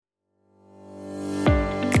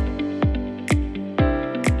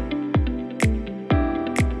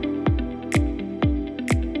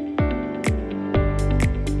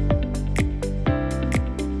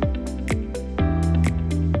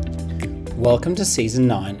Welcome to Season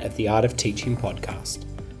 9 of the Art of Teaching podcast.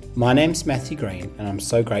 My name's Matthew Green and I'm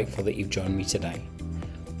so grateful that you've joined me today.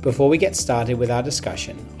 Before we get started with our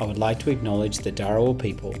discussion, I would like to acknowledge the Dharawal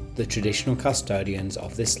people, the traditional custodians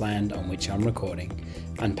of this land on which I'm recording,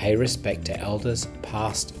 and pay respect to elders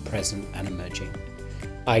past, present and emerging.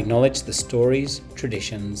 I acknowledge the stories,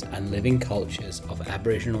 traditions and living cultures of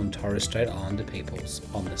Aboriginal and Torres Strait Islander peoples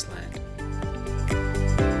on this land.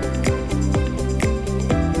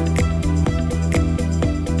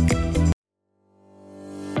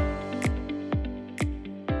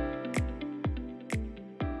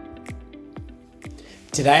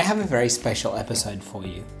 Today I have a very special episode for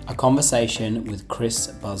you, a conversation with Chris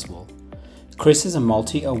Buswell. Chris is a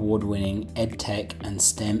multi-award-winning EdTech and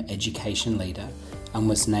STEM education leader and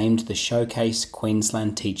was named the Showcase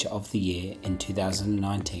Queensland Teacher of the Year in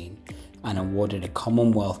 2019 and awarded a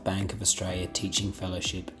Commonwealth Bank of Australia Teaching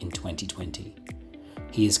Fellowship in 2020.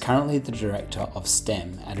 He is currently the Director of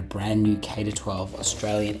STEM at a brand new K-12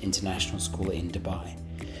 Australian International School in Dubai.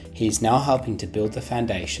 He is now helping to build the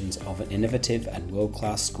foundations of an innovative and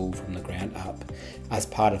world-class school from the ground up as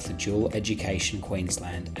part of the Dual Education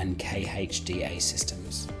Queensland and KHDA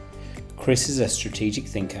systems. Chris is a strategic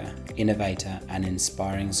thinker, innovator and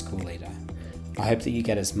inspiring school leader. I hope that you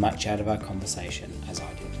get as much out of our conversation as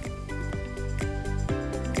I did.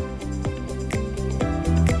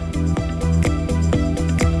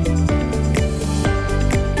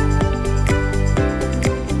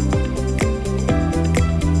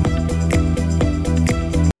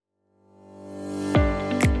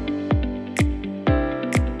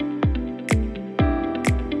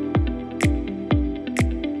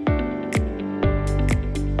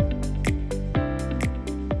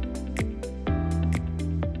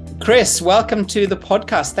 Chris, welcome to the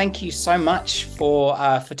podcast. Thank you so much for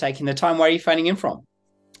taking the time. Where are you phoning in from?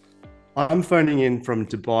 I'm phoning in from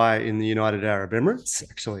Dubai in the United Arab Emirates,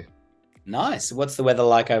 actually. Nice. What's the weather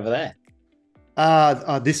like over there?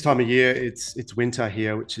 This time of year, it's winter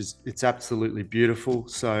here, it's absolutely beautiful.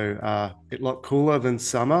 So a lot cooler than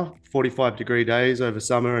summer, 45-degree days over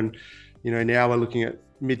summer, and now we're looking at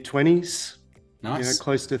mid-20s. Nice.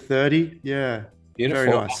 Close to 30. Yeah, Beautiful.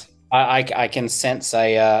 very nice. I can sense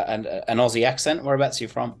an Aussie accent. Whereabouts are you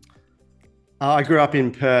from? I grew up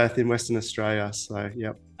in Perth in Western Australia, so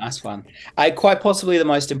yep. Nice one. Quite possibly the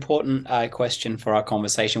most important question for our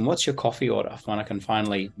conversation. What's your coffee order when I can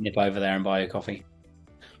finally nip over there and buy a coffee?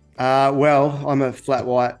 Well, I'm a flat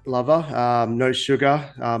white lover, no sugar.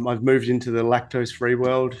 I've moved into the lactose-free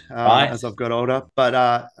world as I've got older,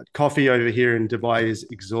 but coffee over here in Dubai is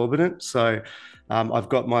exorbitant. So I've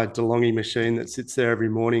got my DeLonghi machine that sits there every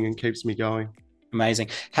morning and keeps me going. Amazing.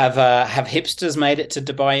 Have hipsters made it to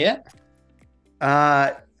Dubai yet?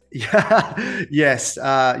 Yeah, yes.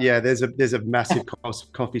 There's a massive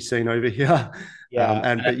coffee scene over here.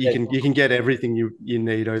 Yeah, but you can get everything you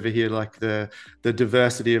need over here. Like the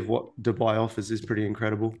diversity of what Dubai offers is pretty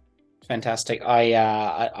incredible. Fantastic.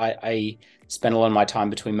 I spent a lot of my time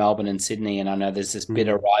between Melbourne and Sydney, and I know there's this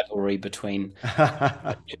bitter rivalry between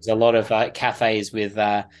there's a lot of cafes with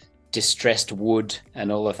distressed wood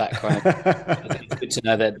and all of that kind of thing. It's good to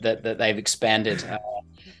know that they've expanded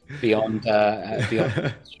beyond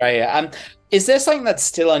Australia. Is there something that's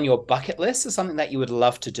still on your bucket list, or something that you would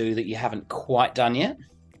love to do that you haven't quite done yet?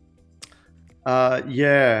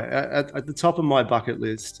 Yeah, at the top of my bucket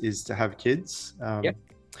list is to have kids. Yep.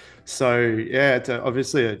 So yeah, it's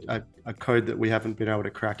obviously a code that we haven't been able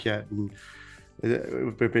to crack yet, and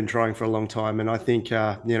we've been trying for a long time. And I think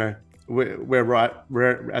we're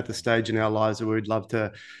at the stage in our lives where we'd love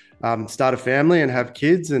to start a family and have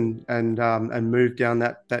kids and move down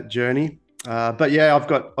that journey. But yeah, I've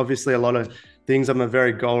got obviously a lot of things. I'm a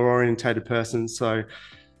very goal-orientated person, so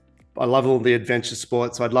I love all the adventure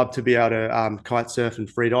sports. So I'd love to be able to kite surf and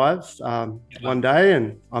free dive one day,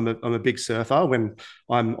 and I'm a big surfer when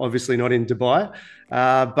I'm obviously not in Dubai.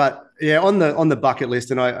 But yeah, on the bucket list,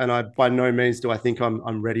 and I by no means do I think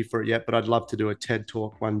I'm ready for it yet, but I'd love to do a TED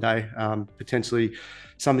talk one day, potentially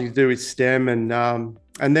something to do with STEM,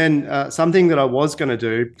 and then something that I was going to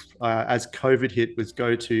do as COVID hit was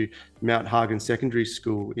go to Mount Hagen Secondary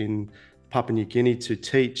School in Papua New Guinea to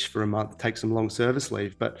teach for a month, take some long service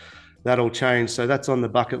leave, but that all changed. So that's on the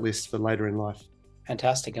bucket list for later in life.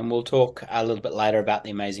 Fantastic. And we'll talk a little bit later about the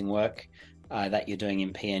amazing work that you're doing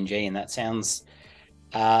in PNG. And that sounds,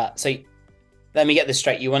 so let me get this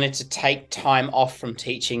straight. You wanted to take time off from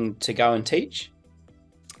teaching to go and teach?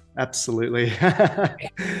 Absolutely.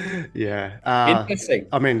 Yeah. Interesting.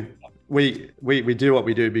 I mean, we do what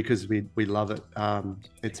we do because we love it.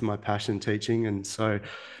 It's my passion, teaching, and so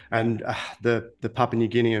the Papua New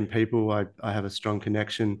Guinean people, I have a strong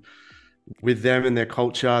connection with them and their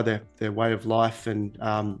culture, their way of life, and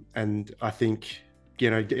I think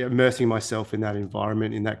immersing myself in that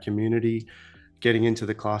environment, in that community, getting into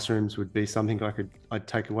the classrooms would be something I'd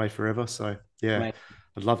take away forever. So yeah, Mate,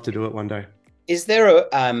 I'd love to do it one day. is there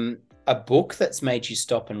a book that's made you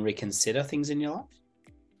stop and reconsider things in your life?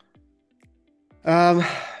 Um,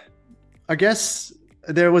 I guess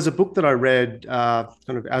there was a book that I read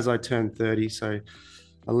kind of as I turned 30, so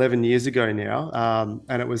 11 years ago now.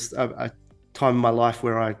 And it was a time in my life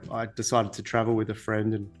where I decided to travel with a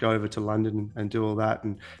friend and go over to London and do all that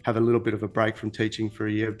and have a little bit of a break from teaching for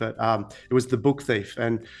a year. But it was The Book Thief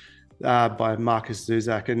and by Marcus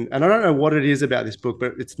Zuzak. And I don't know what it is about this book,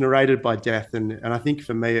 but it's narrated by death. And I think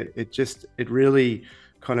for me, it really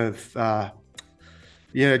kind of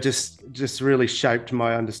just really shaped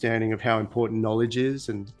my understanding of how important knowledge is,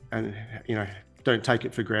 and don't take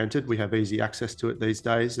it for granted. We have easy access to it these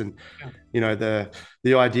days, and the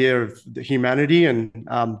idea of the humanity and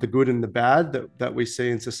the good and the bad that we see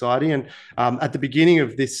in society. And at the beginning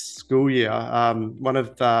of this school year, one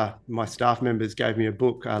of my staff members gave me a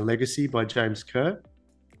book, Legacy by James Kerr,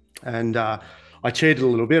 and I cheated a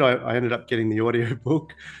little bit. I ended up getting the audio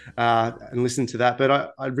book and listened to that.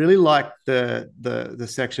 But I really like the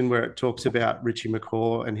section where it talks about Richie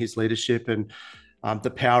McCaw and his leadership and the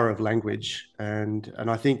power of language. And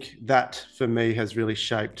I think that for me has really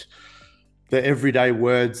shaped the everyday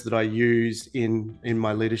words that I use in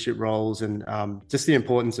my leadership roles, and just the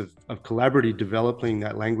importance of collaboratively developing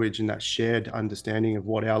that language and that shared understanding of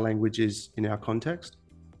what our language is in our context.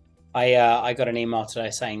 I got an email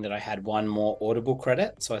today saying that I had one more Audible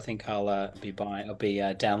credit, so I think I'll be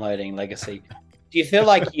downloading Legacy. Do you feel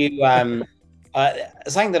like you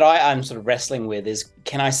something that I'm sort of wrestling with is,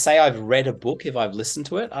 can I say I've read a book if I've listened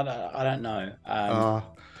to it? I don't know.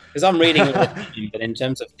 Because I'm reading all the time, but in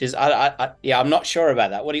terms of yeah, I'm not sure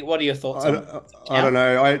about that. What are your thoughts on I don't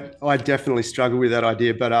know. I definitely struggle with that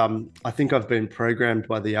idea, but I think I've been programmed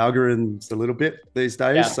by the algorithms a little bit these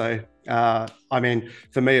days. Yeah. So I mean,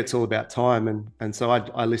 for me, it's all about time, and so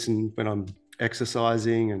I listen when I'm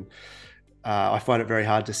exercising, and I find it very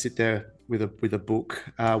hard to sit there with a book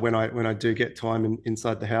when I do get time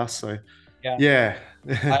inside the house. So Yeah.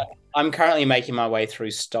 yeah. I'm currently making my way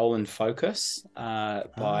through Stolen Focus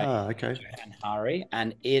by Okay. Johan Hari,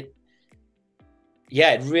 and it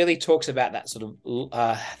really talks about that sort of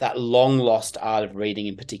that long lost art of reading,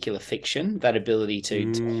 in particular fiction, that ability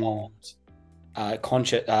to hold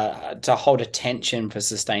to hold attention for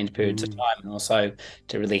sustained periods of time, and also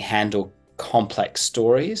to really handle complex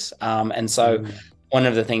stories. And so one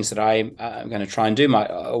of the things that I'm going to try and do, my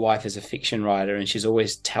wife is a fiction writer, and she's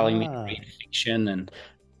always telling me to read fiction, and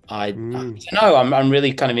I don't know, I'm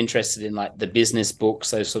really kind of interested in like the business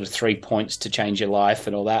books, those sort of 3 points to change your life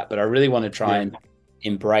and all that. But I really want to try and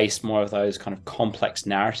embrace more of those kind of complex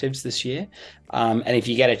narratives this year. And if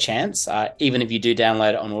you get a chance, even if you do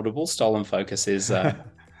download it on Audible, Stolen Focus is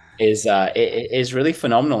really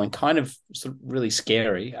phenomenal and kind of sort of really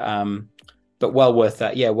scary. But well worth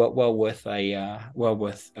that. Yeah, well worth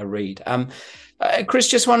a read. Chris,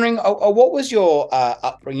 just wondering, what was your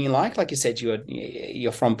upbringing like? Like you said,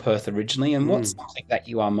 you're from Perth originally, and what's something that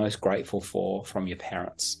you are most grateful for from your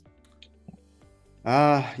parents?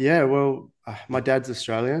 Well, my dad's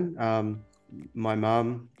Australian. My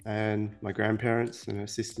mum and my grandparents and her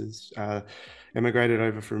sisters emigrated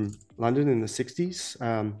over from London in the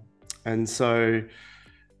 60s. And so,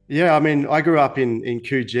 yeah, I mean, I grew up in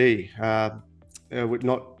Coogee.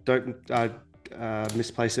 Don't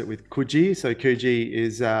misplace it with Coogee. So Coogee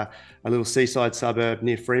is a little seaside suburb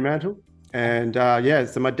near Fremantle. And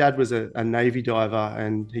so my dad was a Navy diver,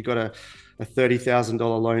 and he got a $30,000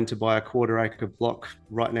 loan to buy a quarter-acre block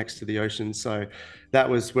right next to the ocean. So that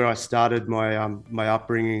was where I started my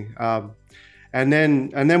upbringing. And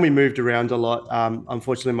then we moved around a lot.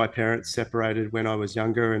 Unfortunately, my parents separated when I was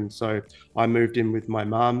younger, and so I moved in with my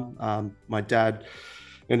mum. My dad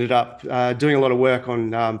ended up doing a lot of work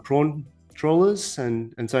on prawn trawlers,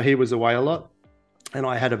 and so he was away a lot, and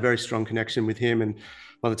I had a very strong connection with him. And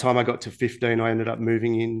by the time I got to 15, I ended up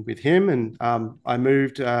moving in with him, and I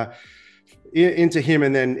moved into him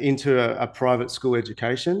and then into a private school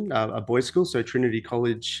education, a boys' school, so Trinity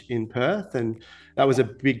College in Perth. And that was a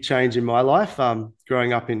big change in my life,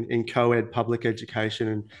 growing up in co-ed public education.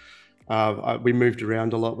 And we moved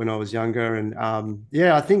around a lot when I was younger. And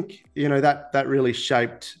I think, that really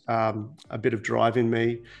shaped a bit of drive in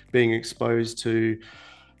me, being exposed to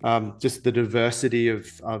just the diversity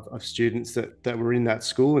of students that were in that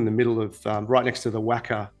school in the middle of right next to the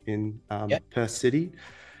Wacker in Perth City.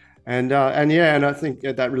 And yeah, and I think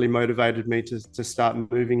that really motivated me to start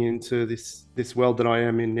moving into this world that I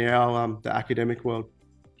am in now, the academic world.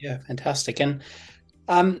 Yeah, fantastic. And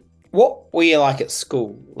um, what were you like at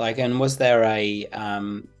school? Like, and was there a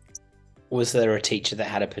teacher that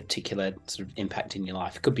had a particular sort of impact in your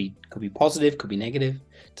life? Could be positive, could be negative.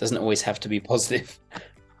 Doesn't always have to be positive.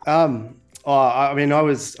 I mean, I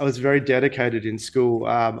was very dedicated in school.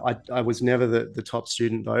 I was never the top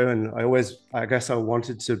student though, and I guess I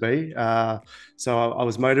wanted to be. So I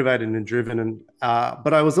was motivated and driven, and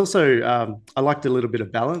but I was also I liked a little bit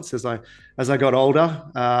of balance as I got older.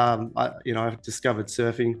 I discovered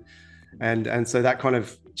surfing, and so that kind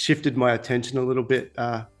of shifted my attention a little bit.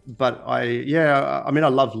 But I mean, I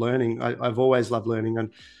love learning. I've always loved learning, and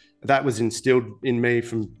that was instilled in me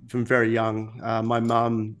from very young.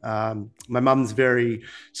 My mum's very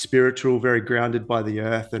spiritual, very grounded by the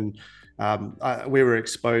earth, and we were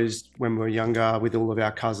exposed when we were younger with all of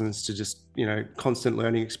our cousins to just constant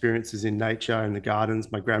learning experiences in nature and the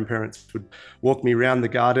gardens. My grandparents would walk me around the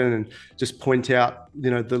garden and just point out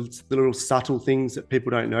the little subtle things that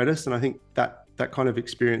people don't notice, and I think that kind of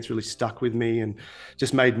experience really stuck with me and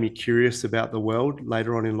just made me curious about the world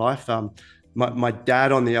later on in life. My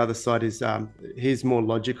dad on the other side is he's more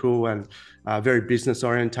logical and very business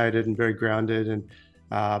orientated and very grounded, and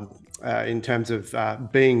in terms of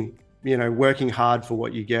being working hard for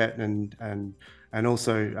what you get, and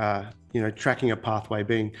also tracking a pathway,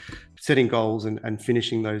 being setting goals and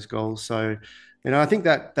finishing those goals. So I think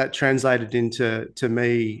that translated into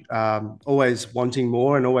me always wanting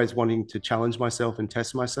more and always wanting to challenge myself and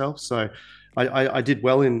test myself. So I did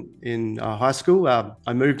well in high school.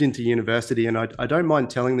 I moved into university, and I don't mind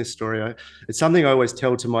telling this story. It's something I always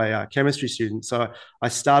tell to my chemistry students. So I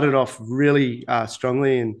started off really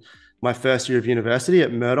strongly in my first year of university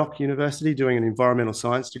at Murdoch University, doing an environmental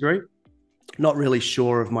science degree. Not really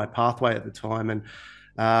sure of my pathway at the time, and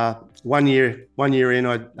one year in,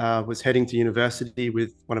 I was heading to university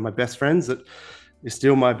with one of my best friends that is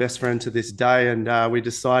still my best friend to this day, and we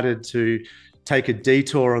decided to take a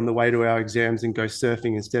detour on the way to our exams and go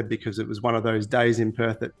surfing instead, because it was one of those days in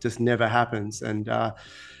Perth that just never happens. And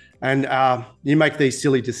you make these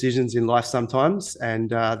silly decisions in life sometimes,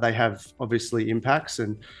 and they have obviously impacts.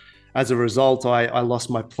 And as a result, I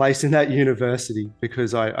lost my place in that university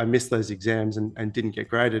because I missed those exams and didn't get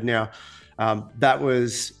graded. Now, that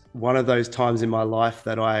was one of those times in my life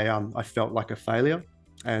that I felt like a failure,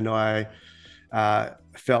 and I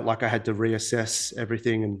felt like I had to reassess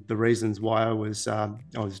everything and the reasons why I was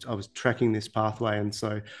tracking this pathway. And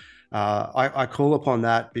so I call upon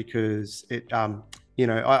that because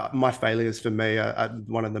my failures for me are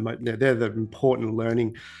one of they're the important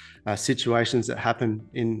learning situations that happen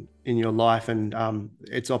in your life, and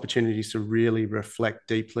it's opportunities to really reflect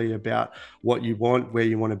deeply about what you want, where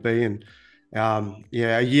you want to be. And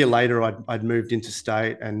a year later, I'd moved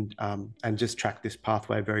interstate and just tracked this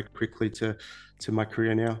pathway very quickly to my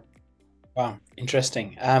career now. Wow,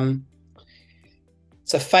 interesting.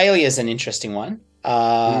 So failure is an interesting one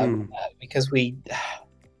because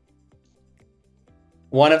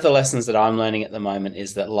one of the lessons that I'm learning at the moment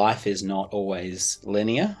is that life is not always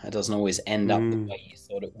linear. It doesn't always end up the way you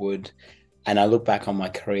thought it would. And I look back on my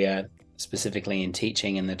career, specifically in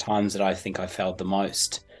teaching, and the times that I think I failed the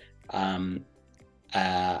most are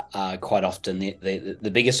quite often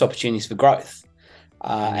the biggest opportunities for growth.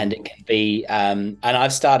 And it can be, and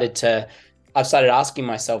I've started asking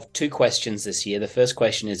myself two questions this year. The first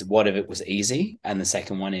question is, what if it was easy? And the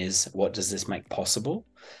second one is, what does this make possible?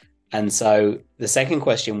 And so the second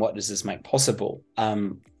question, what does this make possible? I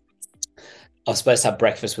was supposed to have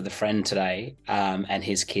breakfast with a friend today, and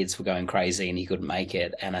his kids were going crazy and he couldn't make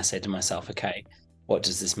it. And I said to myself, okay, what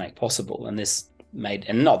does this make possible? And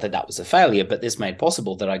and not that was a failure, but this made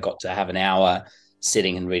possible that I got to have an hour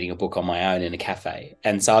sitting and reading a book on my own in a cafe.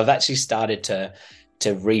 And so I've actually started to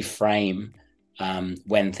reframe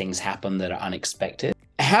when things happen that are unexpected.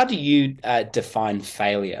 How do you define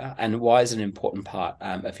failure, and why is it an important part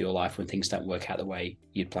of your life when things don't work out the way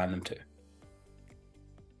you'd plan them to?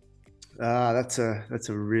 That's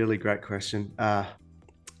a really great question.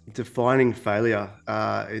 Defining failure,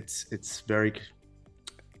 it's very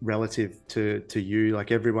relative to you.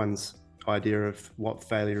 Like, everyone's idea of what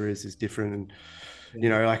failure is different. And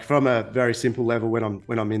like, from a very simple level,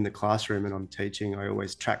 when I'm in the classroom and I'm teaching, I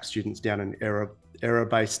always track students down an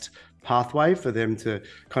error-based pathway for them to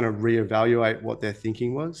kind of reevaluate what their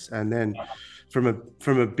thinking was. And then from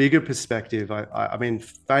a bigger perspective, I mean,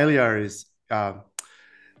 failure is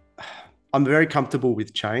I'm very comfortable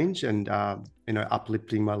with change and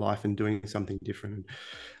uplifting my life and doing something different.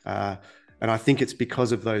 And I think it's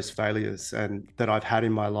because of those failures and that I've had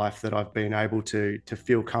in my life that I've been able to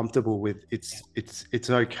feel comfortable with it's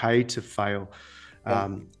okay to fail.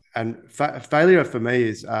 Yeah. And failure for me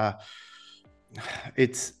is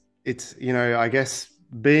it's I guess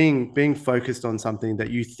being focused on something that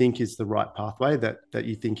you think is the right pathway, that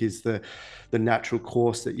you think is the natural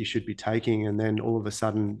course that you should be taking, and then all of a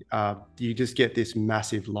sudden you just get this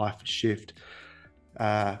massive life shift.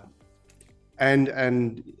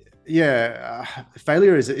 And yeah,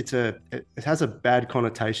 failure it has a bad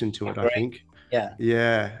connotation to it, I think. Yeah.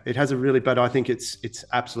 Yeah, it has a really, but I think it's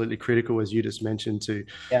absolutely critical, as you just mentioned, to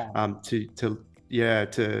Yeah.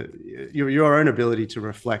 to your own ability to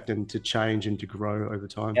reflect and to change and to grow over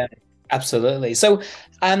time. Yeah, absolutely. So,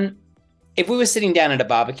 if we were sitting down at a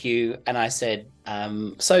barbecue and I said,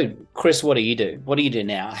 "So, Chris, what do you do? What do you do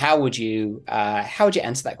now?" How would you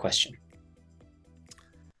answer that question?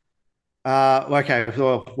 Okay,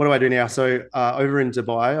 well, what do I do now? So over in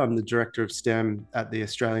Dubai, I'm the director of STEM at the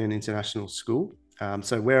Australian International School.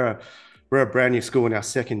 So we're a brand new school in our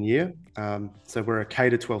second year. So we're a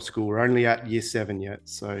K-12 school. We're only at year 7 yet.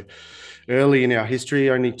 So early in our history,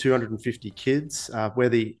 only 250 kids. We're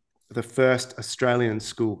the first Australian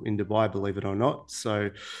school in Dubai, believe it or not.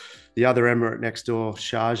 So the other emirate next door,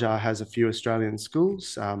 Sharjah, has a few Australian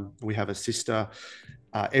schools. We have a sister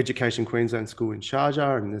Education Queensland school in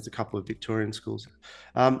Sharjah, and there's a couple of Victorian schools.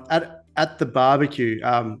 At the barbecue,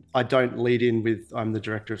 I don't lead in with I'm the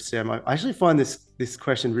director of STEM. I actually find this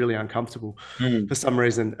question really uncomfortable for some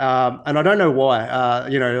reason, and I don't know why.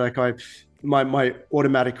 Like my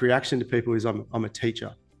automatic reaction to people is I'm a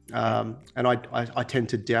teacher, and I tend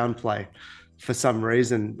to downplay for some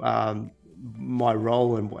reason my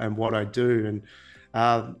role and what I do, and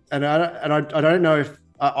I don't know if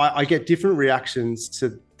I get different reactions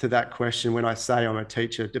to that question when I say I'm a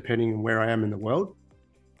teacher, depending on where I am in the world.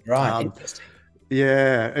 Right. Interesting.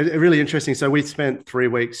 Yeah, really interesting. So we spent 3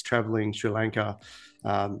 weeks traveling Sri Lanka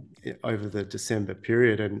over the December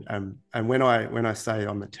period, and when I say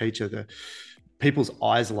I'm a teacher, the people's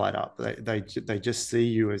eyes light up. They just see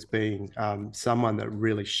you as being someone that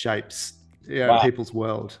really shapes people's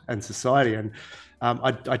world and society. And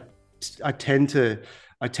I tend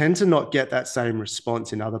to not get that same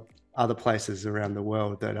response in other places around the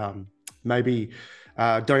world that maybe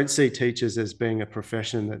don't see teachers as being a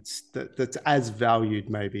profession that's as valued,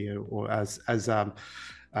 maybe, or as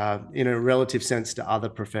in a relative sense to other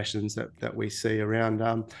professions that we see around.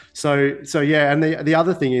 So yeah, and the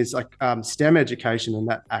other thing is like STEM education, and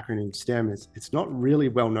that acronym STEM it's not really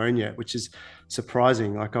well known yet, which is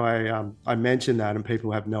surprising. Like I mentioned that, and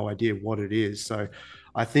people have no idea what it is. So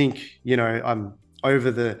I think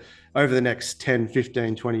over the next 10,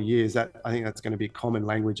 15, 20 years, I think that's going to be common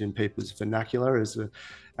language in people's vernacular as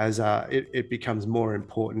it becomes more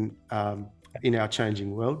important in our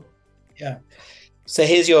changing world. Yeah. So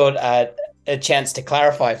here's your a chance to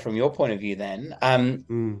clarify from your point of view then.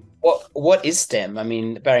 What is STEM? I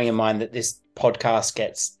mean, bearing in mind that this podcast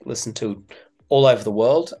gets listened to all over the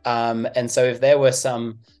world. And so if there were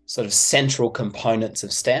some sort of central components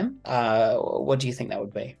of STEM, what do you think that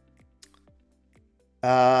would be?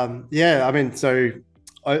 Yeah, I mean, so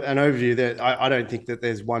an overview that I don't think that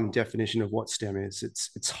there's one definition of what STEM is.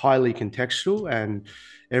 It's highly contextual, and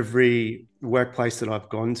every workplace that I've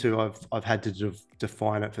gone to, I've had to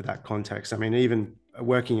define it for that context. I mean, even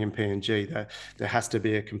working in PNG, there has to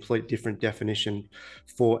be a complete different definition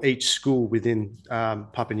for each school within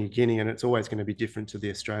Papua New Guinea, and it's always going to be different to the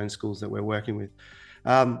Australian schools that we're working with.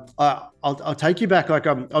 I'll take you back. Like,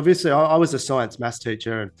 obviously, I was a science maths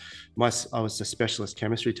teacher, and I was a specialist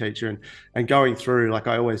chemistry teacher, and going through, like,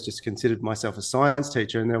 I always just considered myself a science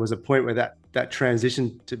teacher. And there was a point where that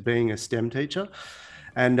transitioned to being a STEM teacher,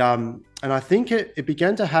 and I think it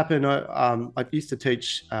began to happen. I used to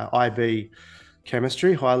teach IB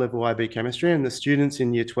chemistry, high level IB chemistry, and the students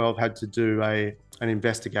in year 12 had to do an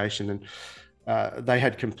investigation, and they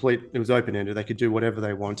had it was open-ended. They could do whatever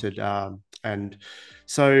they wanted. And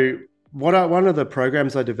so one of the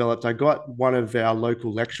programs I developed, I got one of our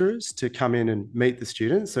local lecturers to come in and meet the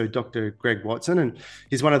students. So Dr. Greg Watson, and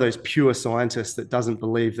he's one of those pure scientists that doesn't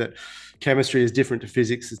believe that chemistry is different to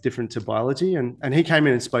physics, is different to biology. And he came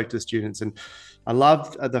in and spoke to the students. And I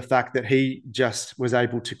loved the fact that he just was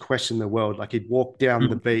able to question the world. Like, he'd walk down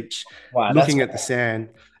the beach, looking at the sand,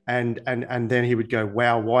 and then he would go,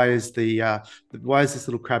 wow, why is this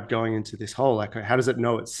little crab going into this hole? Like, how does it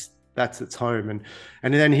know that's its home?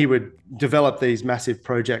 And then he would develop these massive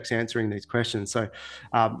projects answering these questions. So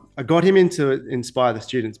I got him in to inspire the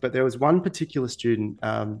students, but there was one particular student,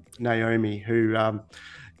 Naomi, who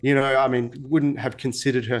wouldn't have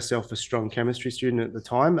considered herself a strong chemistry student at the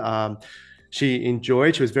time. she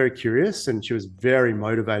was very curious, and she was very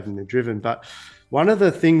motivated and driven. But one of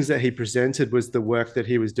the things that he presented was the work that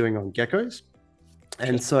he was doing on geckos.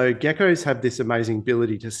 And so geckos have this amazing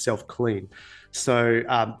ability to self-clean. So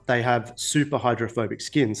they have super hydrophobic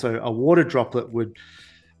skin. So a water droplet would,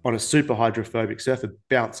 on a super hydrophobic surface,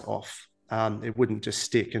 bounce off. It wouldn't just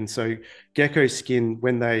stick. And so gecko skin,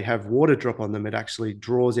 when they have water drop on them, it actually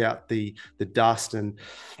draws out the dust and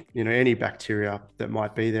any bacteria that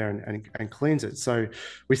might be there, and cleans it. So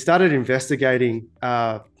we started investigating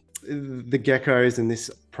the geckos and this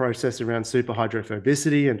process around super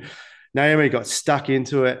hydrophobicity, and Naomi got stuck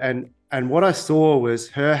into it. And what I saw was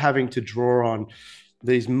her having to draw on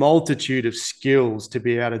these multitude of skills to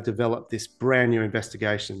be able to develop this brand new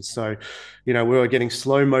investigation. So, we were getting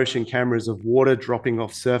slow motion cameras of water dropping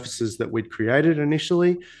off surfaces that we'd created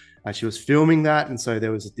initially. She was filming that. And so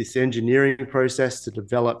there was this engineering process to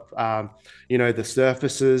develop, the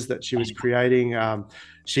surfaces that she was creating.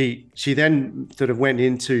 She then sort of went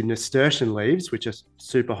into nasturtium leaves, which are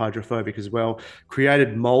super hydrophobic as well,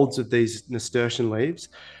 created molds of these nasturtium leaves.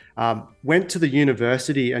 Went to the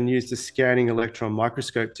university and used a scanning electron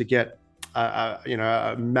microscope to get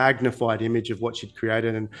a magnified image of what she'd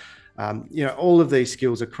created. And all of these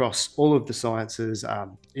skills across all of the sciences,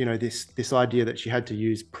 this idea that she had to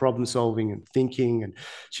use problem solving and thinking, and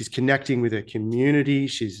she's connecting with her community,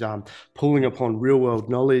 she's pulling upon real world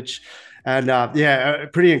knowledge. And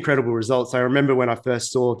pretty incredible results. I remember when I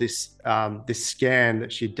first saw this scan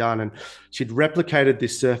that she'd done, and she'd replicated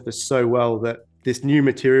this surface so well that this new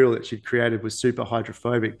material that she'd created was super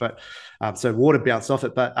hydrophobic, but so water bounced off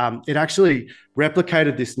it. But it actually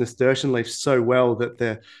replicated this nasturtium leaf so well that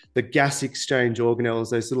the gas exchange organelles,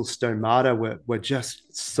 those little stomata, were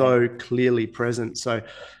just so clearly present. So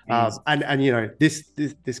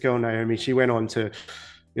this girl Naomi, she went on to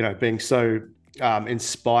being so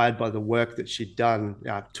inspired by the work that she'd done,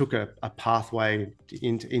 took a pathway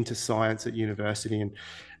into science at university,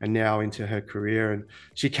 and now into her career. And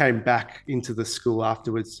she came back into the school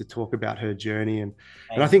afterwards to talk about her journey. And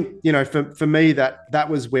I think, for me, that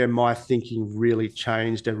was where my thinking really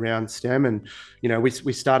changed around STEM. And,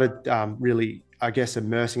 we started really, I guess,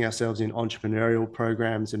 immersing ourselves in entrepreneurial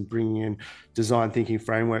programs and bringing in design thinking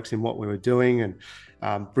frameworks in what we were doing,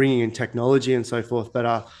 and bringing in technology and so forth.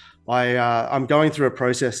 But I'm going through a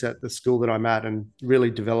process at the school that I'm at, and really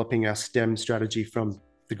developing our STEM strategy from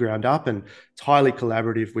the ground up, and it's highly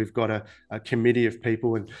collaborative. We've got a committee of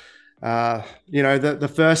people, and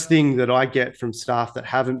the first thing that I get from staff that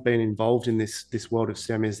haven't been involved in this world of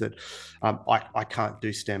STEM is that I can't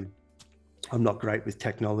do STEM. I'm not great with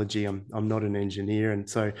technology. I'm not an engineer. And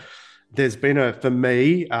so there's been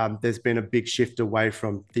there's been a big shift away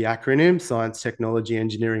from the acronym science, technology,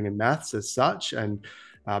 engineering, and maths as such, and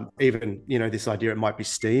even this idea it might be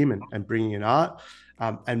STEAM, and bringing in art,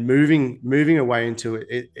 and moving away into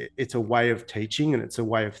it. It's a way of teaching, and it's a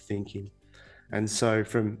way of thinking. And so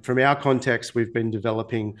from our context, we've been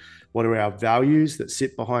developing what are our values that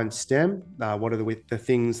sit behind STEM, what are the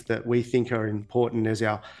things that we think are important as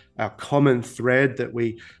our common thread that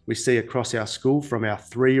we see across our school, from our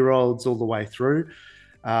 3-year-olds all the way through,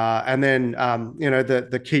 and then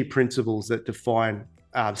the key principles that define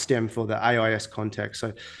STEM for the AIS context.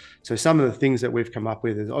 So some of the things that we've come up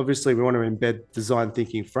with is, obviously we want to embed design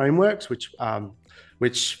thinking frameworks, which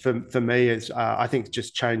for me is, I think,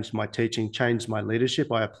 just changed my teaching, changed my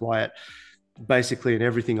leadership. I apply it basically in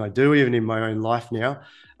everything I do, even in my own life now.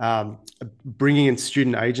 Bringing in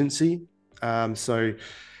student agency. So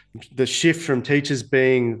the shift from teachers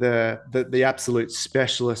being the absolute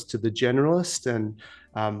specialist to the generalist, and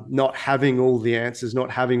not having all the answers,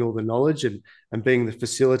 not having all the knowledge, and being the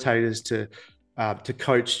facilitators to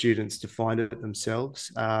coach students to find it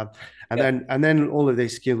themselves, and then all of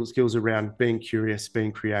these skills around being curious,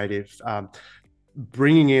 being creative,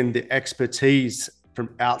 bringing in the expertise from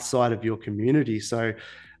outside of your community. So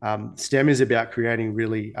STEM is about creating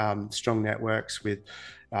really strong networks with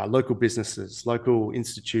local businesses, local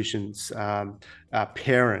institutions,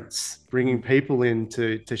 parents, bringing people in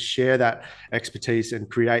to share that expertise and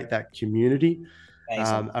create that community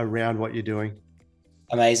around what you're doing.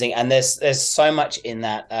 Amazing. And there's so much in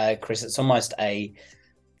that, Chris. It's almost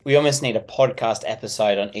we almost need a podcast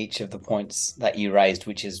episode on each of the points that you raised,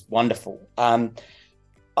 which is wonderful. I'm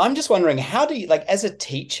just wondering, how do you, as a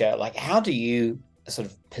teacher, how do you sort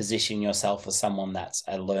of position yourself as someone that's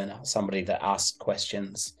a learner, somebody that asks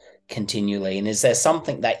questions continually? And is there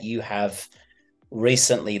something that you have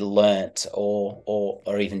recently learnt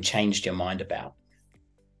or even changed your mind about?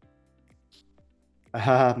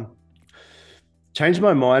 Changed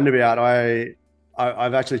my mind about,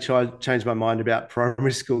 I've actually changed my mind about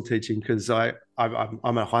primary school teaching because I'm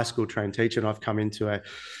a high school trained teacher, and I've come into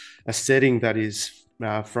a setting that is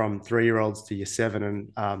from 3-year-olds to year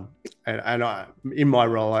seven, and I, in my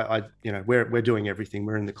role, we're doing everything.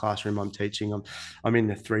 We're in the classroom. I'm teaching. I'm in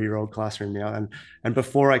the 3-year-old classroom now, and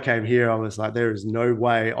before I came here, I was like, there is no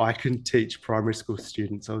way I can teach primary school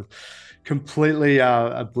students. I was completely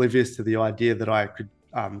oblivious to the idea that I could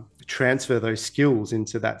transfer those skills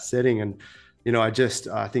into that setting. And I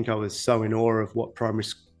think I was so in awe of what primary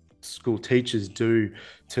school teachers do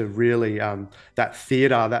to really that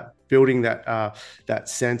theatre, that building that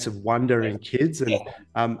sense of wonder in kids.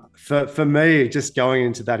 And for me, just going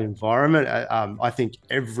into that environment, I think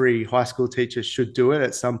every high school teacher should do it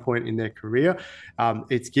at some point in their career.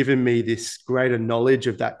 It's given me this greater knowledge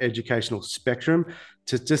of that educational spectrum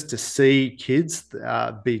to see kids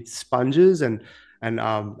be sponges. And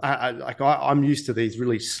I'm used to these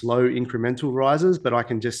really slow incremental rises, but I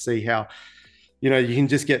can just see how, you can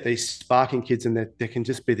just get these sparking kids, and there can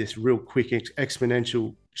just be this real quick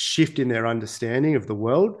exponential shift in their understanding of the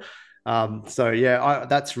world. So yeah,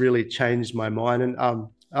 that's really changed my mind. And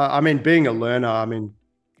I mean, being a learner, I mean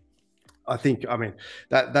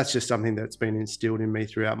that's just something that's been instilled in me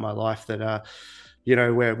throughout my life, that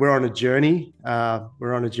we're on a journey.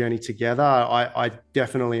 We're on a journey together. I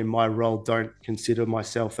definitely, in my role, don't consider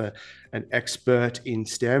myself an expert in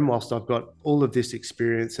STEM. Whilst I've got all of this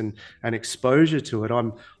experience and exposure to it,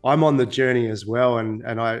 I'm on the journey as well.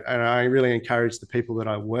 And I really encourage the people that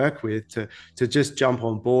I work with to just jump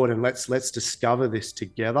on board, and let's discover this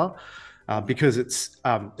together. Because it's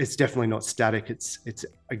definitely not static. It's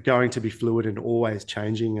going to be fluid and always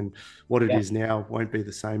changing. And what it is now won't be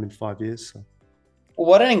the same in 5 years. So.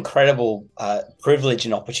 What an incredible privilege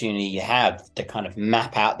and opportunity you have to kind of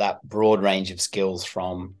map out that broad range of skills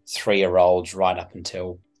from 3-year-olds right up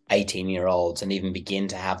until 18-year-olds, and even begin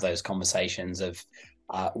to have those conversations of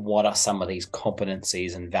what are some of these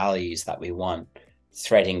competencies and values that we want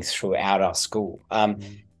threading throughout our school.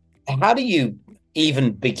 How do you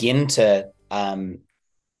even begin to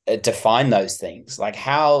define those things?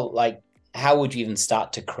 How would you even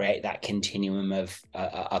start to create that continuum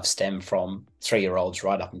of STEM from 3-year-olds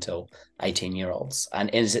right up until 18-year-olds?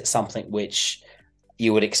 And is it something which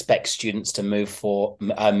you would expect students to move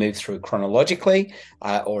through chronologically,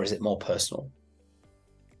 or is it more personal?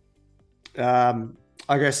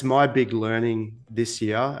 I guess my big learning this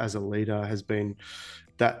year as a leader has been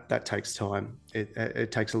that takes time.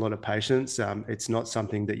 It takes a lot of patience. It's not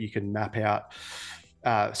something that you can map out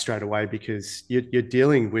straight away, because you're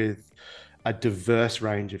dealing with a diverse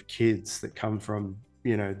range of kids that come from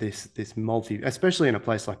this especially in a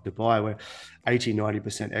place like Dubai, where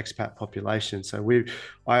 80-90% expat population. So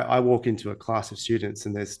I walk into a class of students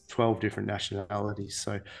and there's 12 different nationalities.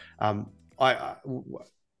 So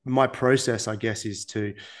my process, I guess, is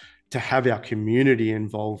to have our community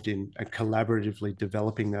involved in and collaboratively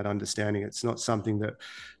developing that understanding. It's not something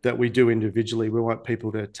that we do individually. We want people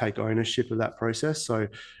to take ownership of that process. So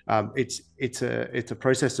it's a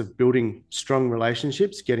process of building strong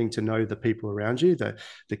relationships, getting to know the people around you,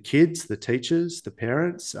 the kids, the teachers, the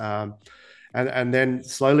parents, and then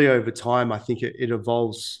slowly over time, I think it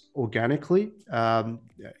evolves organically. The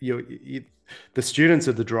students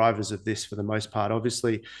are the drivers of this for the most part.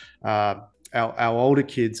 Obviously, our older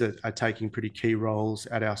kids are taking pretty key roles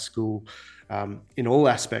at our school in all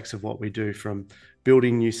aspects of what we do, from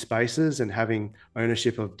building new spaces and having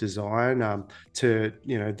ownership of design to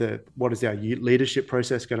what is our leadership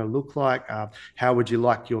process going to look like? How would you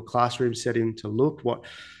like your classroom setting to look? What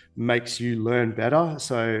makes you learn better?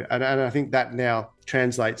 So, and I think that now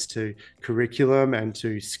translates to curriculum and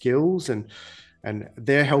to skills, and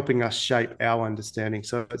they're helping us shape our understanding.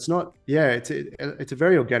 So it's a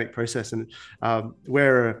very organic process. And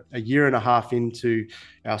we're a year and a half into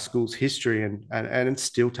our school's history, and it's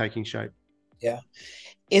still taking shape. Yeah.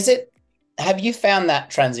 Have you found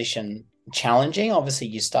that transition challenging? Obviously,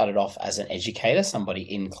 you started off as an educator, somebody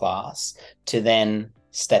in class, to then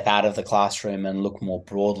step out of the classroom and look more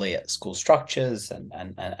broadly at school structures and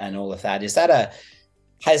all of that.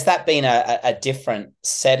 Has that been a different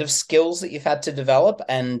set of skills that you've had to develop?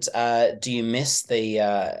 And do you miss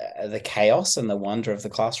the chaos and the wonder of the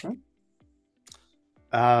classroom?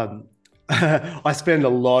 I spend a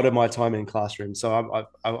lot of my time in classrooms. So I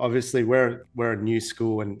obviously we're a new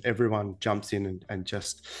school, and everyone jumps in and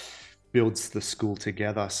just builds the school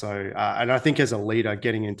together. So and I think as a leader,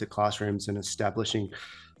 getting into classrooms and establishing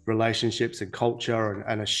relationships and culture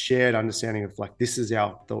and a shared understanding of, like, this is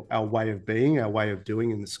our way of being, our way of doing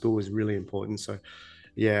in the school, is really important. So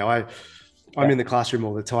yeah, I'm in the classroom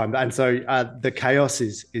all the time, and so the chaos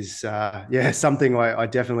is yeah, something I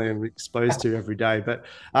definitely am exposed to every day. But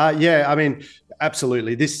yeah, I mean,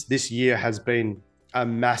 absolutely, this year has been a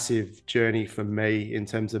massive journey for me in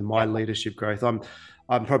terms of my Yeah. leadership growth. I'm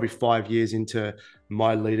probably 5 years into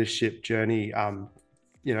my leadership journey.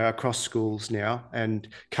 Across schools now, and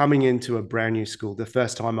coming into a brand new school, the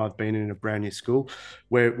first time I've been in a brand new school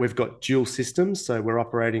where we've got dual systems. So we're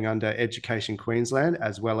operating under Education Queensland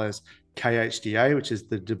as well as KHDA, which is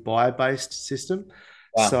the Dubai-based system.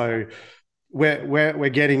 Wow. So we're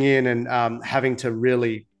getting in and having to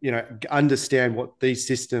really understand what these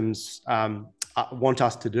systems want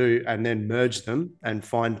us to do, and then merge them and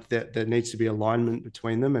find that there needs to be alignment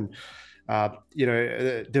between them, and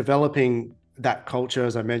developing that culture,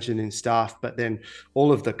 as I mentioned, in staff, but then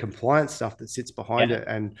all of the compliance stuff that sits behind Yeah. it,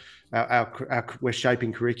 and we're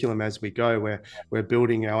shaping curriculum as we go. We're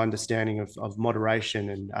building our understanding of moderation,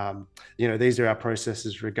 and these are our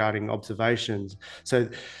processes regarding observations. So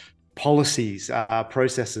policies,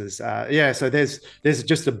 processes. Yeah, so there's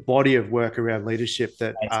just a body of work around leadership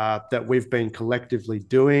that we've been collectively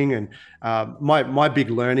doing, and my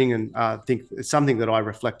big learning, and I think it's something that I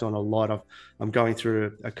reflect on a lot. I'm going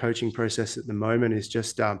through a coaching process at the moment, is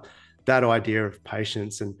just that idea of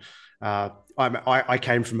patience. And I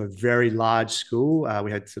came from a very large school.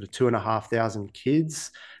 We had sort of 2,500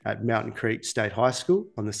 kids at Mountain Creek State High School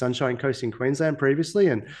on the Sunshine Coast in Queensland previously,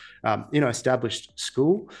 and established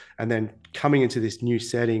school, and then coming into this new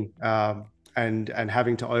setting, and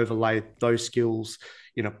having to overlay those skills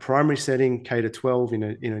in a primary setting, K to 12, in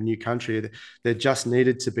a new country. There just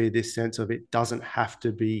needed to be this sense of, it doesn't have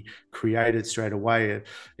to be created straight away.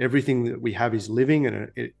 Everything that we have is living,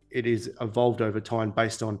 and it is evolved over time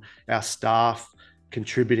based on our staff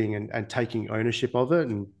contributing and taking ownership of it.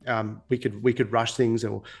 And we could rush things,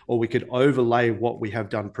 or we could overlay what we have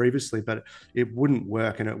done previously, but it wouldn't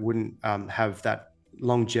work, and it wouldn't have that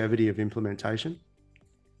longevity of implementation.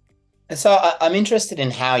 And so I'm interested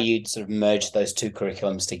in how you'd sort of merge those two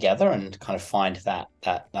curriculums together and kind of find that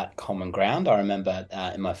common ground. I remember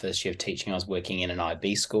in my first year of teaching, I was working in an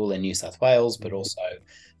IB school in New South Wales, but also,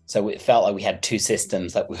 so it felt like we had two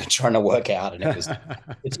systems that we were trying to work out, and it was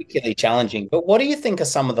particularly challenging. But what do you think are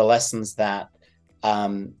some of the lessons that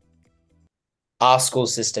our school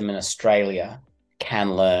system in Australia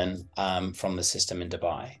can learn from the system in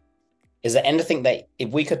Dubai? Is there anything that, if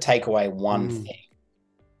we could take away one thing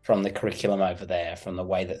from the curriculum over there, from the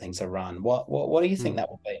way that things are run, what do you think that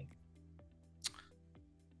will be?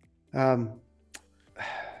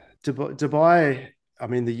 Dubai, I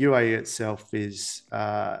mean, the UAE itself is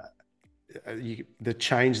the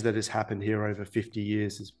change that has happened here over 50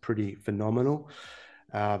 years is pretty phenomenal,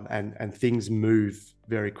 and things move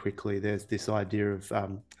very quickly. There's this idea of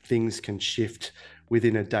things can shift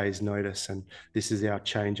within a day's notice, and this is our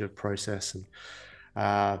change of process.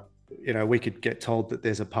 And we could get told that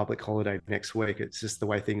there's a public holiday next week. It's just the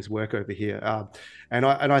way things work over here. And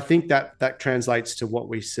I think that translates to what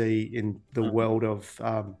we see in the world of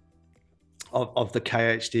the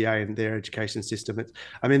KHDA and their education system.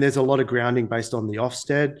 I mean, there's a lot of grounding based on the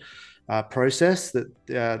Ofsted process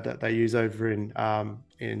that they use over in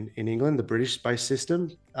England, the British-based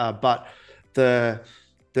system. But the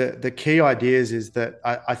key ideas is that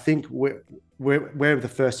I think we're the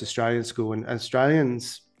first Australian school, and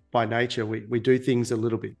Australians by nature, we do things a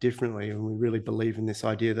little bit differently, and we really believe in this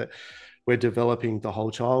idea that we're developing the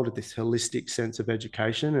whole child, this holistic sense of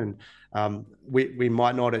education. And we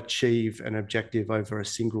might not achieve an objective over a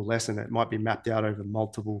single lesson. It might be mapped out over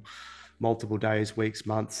multiple days, weeks,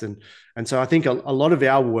 months. And so I think a lot of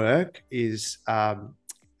our work is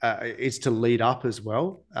to lead up as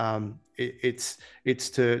well. It's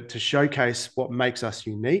to showcase what makes us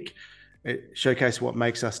unique, showcase what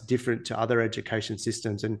makes us different to other education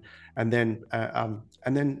systems, and then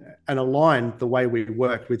align the way we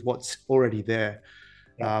work with what's already there.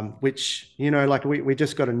 Which, like we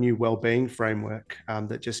just got a new wellbeing framework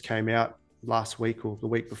that just came out last week or the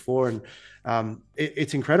week before, and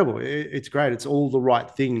it's incredible. It's great. It's all the right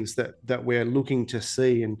things that we're looking to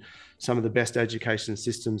see in some of the best education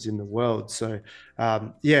systems in the world. So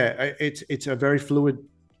it's a very fluid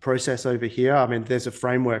process over here. I mean, there's a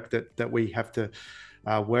framework that we have to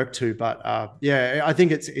work to, but I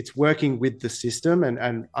think it's working with the system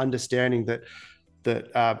and understanding that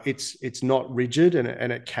it's not rigid,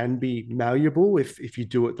 and it can be malleable if you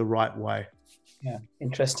do it the right way. Yeah,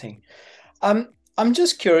 interesting. I'm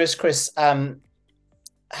just curious, Chris,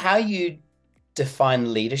 how you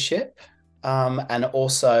define leadership, and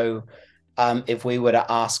also if we were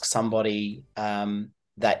to ask somebody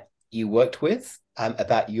that you worked with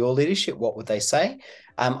about your leadership, what would they say?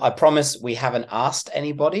 I promise we haven't asked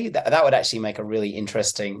anybody. That would actually make a really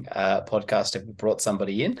interesting podcast if we brought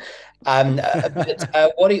somebody in.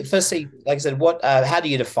 What do you, firstly, like I said, how do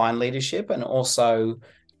you define leadership, and also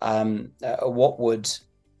what would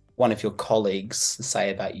one of your colleagues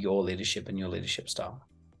say about your leadership and your leadership style?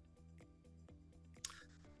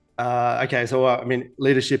 Okay, so I mean,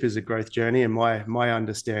 leadership is a growth journey, and my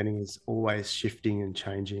understanding is always shifting and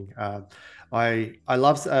changing. I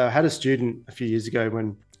love had a student a few years ago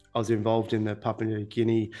when I was involved in the Papua New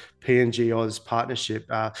Guinea PNG Oz partnership,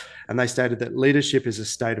 and they stated that leadership is a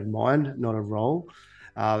state of mind, not a role,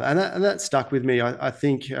 and that stuck with me. I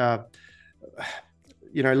think.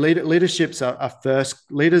 Leaderships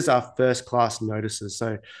leaders are first class notices.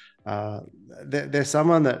 So they're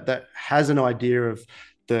someone that has an idea of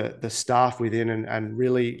the staff within, and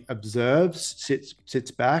really observes,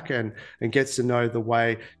 sits back and gets to know the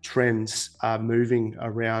way trends are moving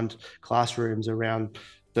around classrooms, around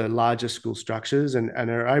the larger school structures, and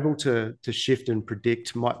are able to shift and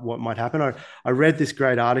predict what might happen. I read this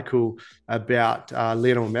great article about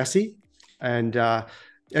Lionel Messi, and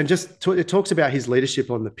it talks about his leadership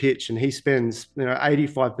on the pitch, and he spends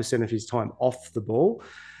 85% of his time off the ball.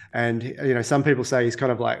 And some people say he's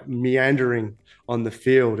kind of like meandering on the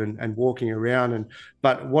field and walking around,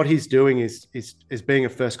 but what he's doing is being a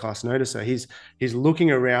first class noticer. He's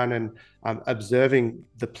looking around and observing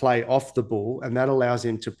the play off the ball, and that allows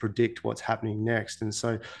him to predict what's happening next. And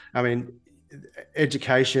so, I mean,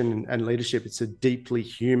 education and leadership, it's a deeply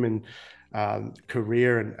human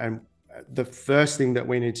career, and the first thing that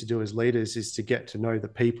we need to do as leaders is to get to know the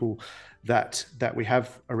people that we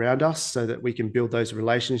have around us, so that we can build those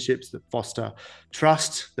relationships that foster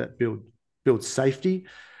trust, that build safety.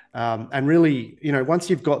 And really, once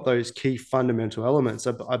you've got those key fundamental elements,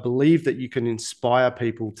 I believe that you can inspire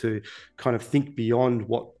people to kind of think beyond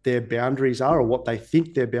what their boundaries are, or what they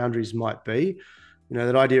think their boundaries might be.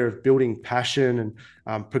 That idea of building passion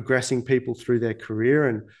and progressing people through their career,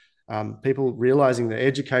 and people realizing that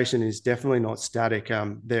education is definitely not static.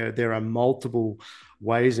 There are multiple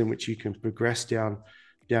ways in which you can progress down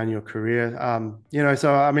your career.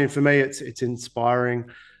 So I mean, for me, it's inspiring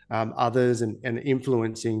others and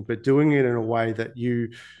influencing, but doing it in a way that you're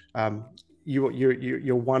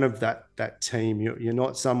one of that team. You're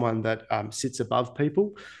not someone that sits above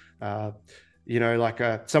people.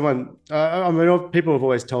 Someone. I mean, people have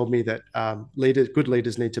always told me that good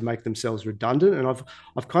leaders need to make themselves redundant, and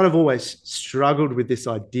I've kind of always struggled with this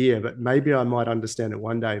idea, but maybe I might understand it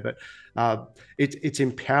one day. But it's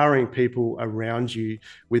empowering people around you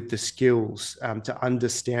with the skills to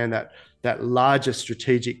understand that larger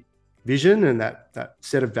strategic vision, and that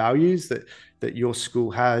set of values that your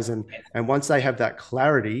school has, and once they have that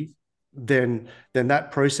clarity, then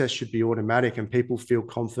that process should be automatic, and people feel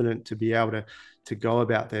confident to be able to go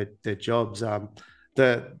about their jobs.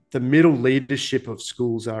 The middle leadership of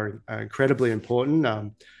schools are incredibly important.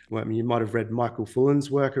 You might have read Michael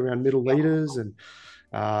Fullan's work around middle leaders, and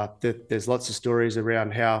there's lots of stories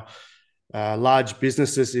around how large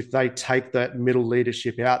businesses, if they take that middle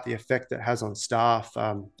leadership out, the effect it has on staff.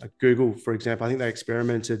 Google, for example, I think they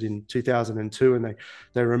experimented in 2002, and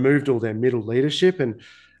they removed all their middle leadership, and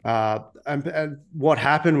what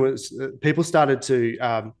happened was people started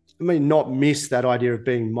to not miss that idea of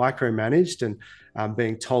being micromanaged and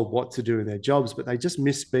being told what to do in their jobs, but they just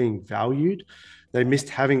missed being valued. They missed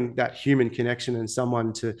having that human connection and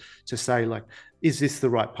someone to say, like, is this the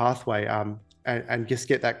right pathway? And just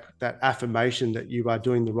get that affirmation that you are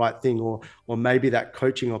doing the right thing, or maybe that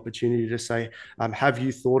coaching opportunity to say, have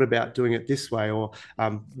you thought about doing it this way, or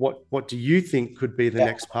what do you think could be the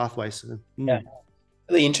next pathway? So,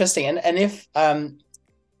 Really interesting. And if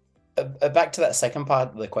back to that second part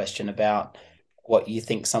of the question about what you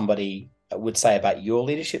think somebody would say about your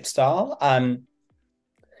leadership style,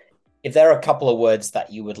 if there are a couple of words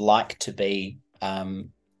that you would like to be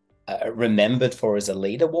remembered for as a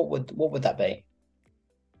leader, what would that be?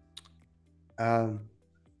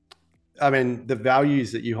 I mean, the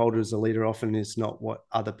values that you hold as a leader often is not what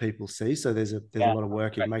other people see. So there's a lot of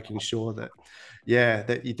work in making sure that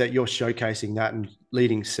you're showcasing that and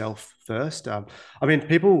leading self first. I mean,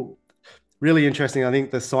 people, really interesting. I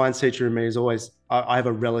think the science teacher in me is always, I have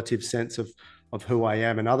a relative sense of who I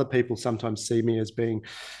am, and other people sometimes see me as being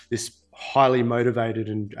this highly motivated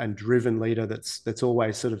and driven leader that's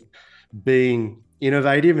always sort of being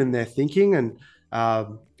innovative in their thinking, and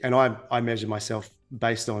I measure myself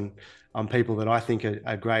based on people that I think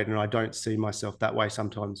are great, and I don't see myself that way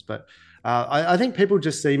sometimes. But I think people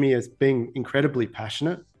just see me as being incredibly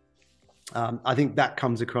passionate. I think that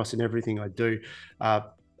comes across in everything I do.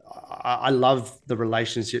 I love the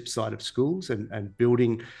relationship side of schools and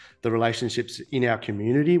building the relationships in our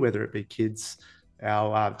community, whether it be kids,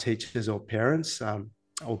 our teachers, or parents,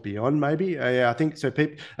 or beyond. Maybe I think so. I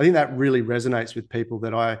think that really resonates with people,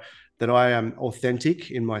 that I am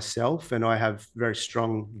authentic in myself, and I have very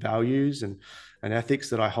strong values and ethics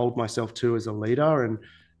that I hold myself to as a leader.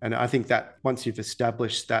 And I think that once you've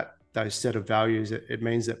established those set of values, it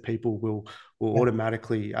means that people will Yeah,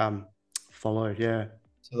 automatically follow. Yeah.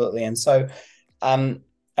 absolutely. And so, I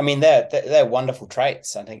mean, they're wonderful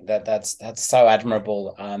traits. I think that's so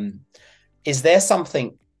admirable. Is there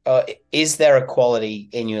something? Is there a quality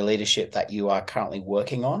in your leadership that you are currently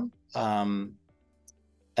working on,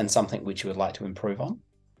 and something which you would like to improve on?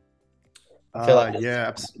 I feel like this is Yeah,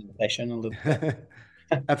 a conversation a little bit.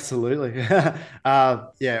 absolutely.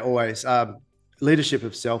 Yeah, always. Leadership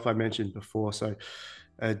of self, I mentioned before. So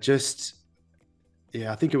just,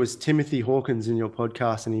 yeah, I think it was Timothy Hawkins in your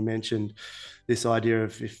podcast, and he mentioned this idea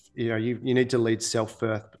of, if you need to lead self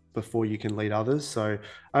first before you can lead others. So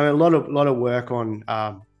I mean, a lot of work on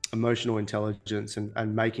emotional intelligence,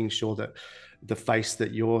 and making sure that the face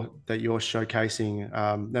that you're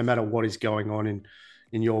showcasing, no matter what is going on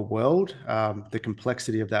in your world, the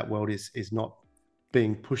complexity of that world is not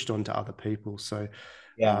being pushed onto other people. So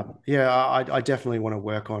Yeah, yeah, I definitely want to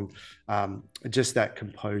work on just that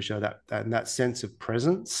composure, that sense of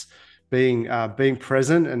presence, being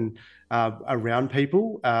present and around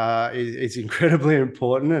people is incredibly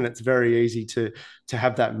important, and it's very easy to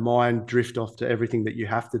have that mind drift off to everything that you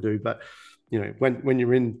have to do. But when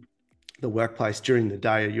you're in the workplace during the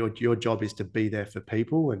day, your job is to be there for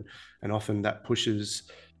people, and often that pushes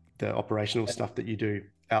the operational stuff that you do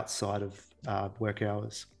outside of work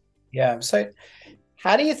hours. yeah. So,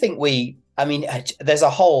 how do you think I mean, there's a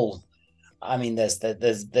whole. I mean, there's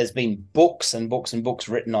been books and books and books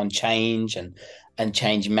written on change and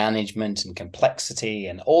change management and complexity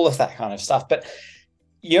and all of that kind of stuff. But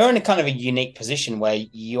you're in a kind of a unique position where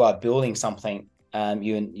you are building something,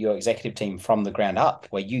 you and your executive team, from the ground up,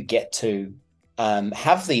 where you get to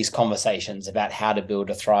have these conversations about how to build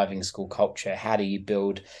a thriving school culture. How do you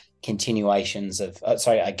build continuums of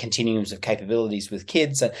capabilities with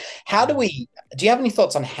kids? And how do you have any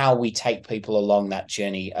thoughts on how we take people along that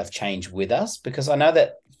journey of change with us? Because I know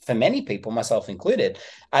that for many people, myself included,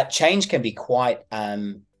 change can be quite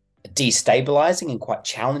destabilizing and quite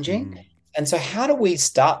challenging. Mm. And so how do we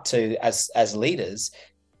start to, as leaders,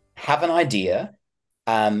 have an idea,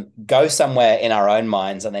 go somewhere in our own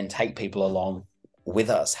minds, and then take people along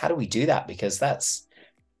with us? How do we do that? Because that's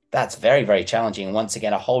very, very challenging. Once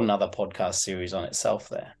again, a whole nother podcast series on itself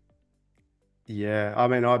there. Yeah, I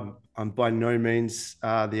mean, I'm by no means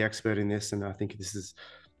the expert in this, and I think this is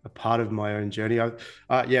a part of my own journey.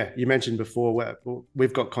 Yeah, you mentioned before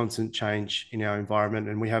we've got constant change in our environment,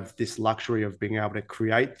 and we have this luxury of being able to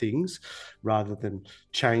create things rather than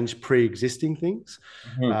change pre-existing things,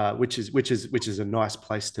 Mm-hmm. which is a nice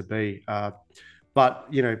place to be.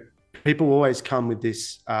 But people always come with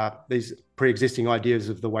these pre-existing ideas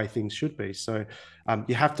of the way things should be. So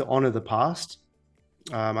you have to honor the past.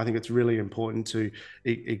 I think it's really important to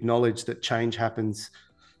acknowledge that change happens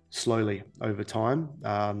slowly over time.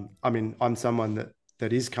 I mean, I'm someone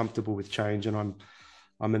that is comfortable with change, and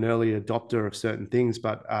I'm an early adopter of certain things.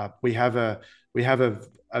 But we have a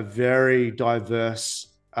very diverse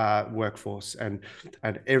workforce, and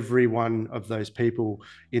every one of those people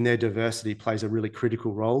in their diversity plays a really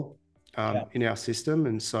critical role in our system.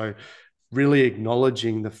 And so, really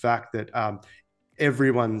acknowledging the fact that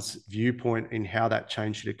everyone's viewpoint in how that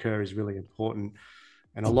change should occur is really important.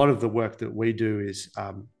 And a lot of the work that we do is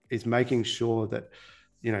making sure that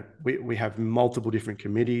we have multiple different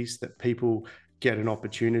committees, that people get an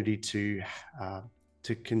opportunity to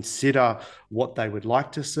consider what they would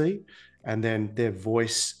like to see, and then their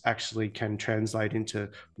voice actually can translate into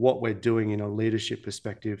what we're doing in a leadership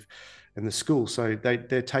perspective in the school. So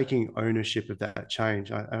they're taking ownership of that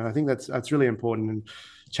change, and I think that's really important. And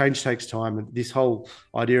change takes time, and this whole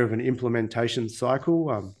idea of an implementation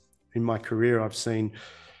cycle. In my career, I've seen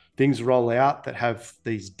things roll out that have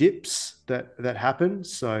these dips that happen.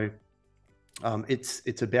 So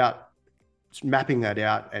it's about mapping that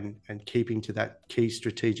out and keeping to that key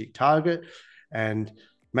strategic target, and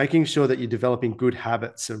making sure that you're developing good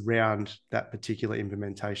habits around that particular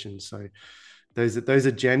implementation. So those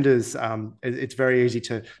agendas, it's very easy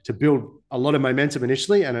to build a lot of momentum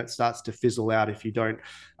initially, and it starts to fizzle out if you don't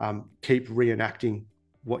keep reenacting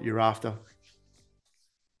what you're after.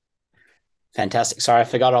 Fantastic. Sorry, I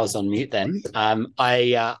forgot I was on mute then. I'm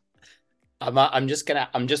just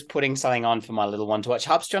putting something on for my little one to watch.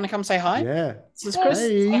 Hubs, do you want to come say hi? Yeah. This is Chris.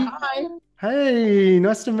 Say Hey. hi. Hey,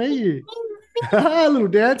 nice to meet you. A little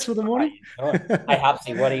dance for the How are morning. you doing? Hey,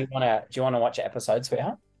 Hubsy, what do you want to watch an episode,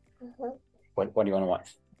 sweetheart? What do you want to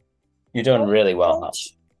watch? You're doing really well,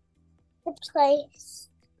 Hubs. The place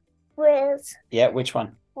with Yeah, which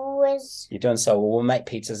one? with You're doing so well. We'll make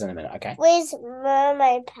pizzas in a minute, okay? with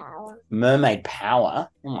mermaid power. Mermaid power.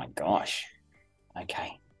 Oh my gosh.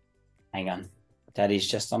 Okay. Hang on. Daddy's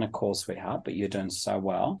just on a call, sweetheart, but you're doing so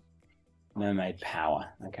well. Mermaid power.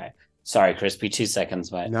 Okay. Sorry, Crispy. 2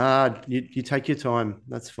 seconds, mate. Nah, you take your time.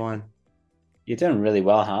 That's fine. You're doing really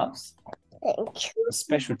well, Hubs. Thank you. A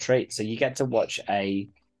special treat. So you get to watch you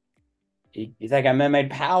take a mermaid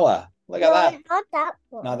power. Look at that. Not that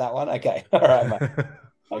one. No, that one? Okay. All right, mate.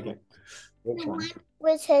 Okay. Which The one? one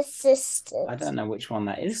with his sisters. I don't know which one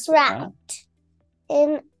that is. Trapped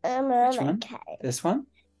in a Which one? mermaid cave. This one?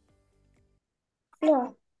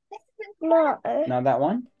 No. No. No, that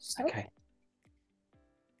one? Okay.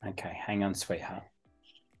 Okay, hang on, sweetheart.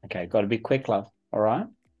 Okay, got to be quick, love. All right?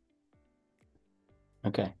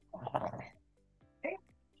 Okay.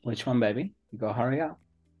 Which one, baby? You got to hurry up.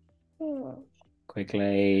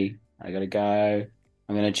 Quickly. I got to go.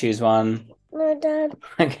 I'm going to choose one. No, Dad.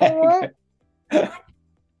 Okay. The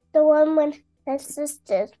one when his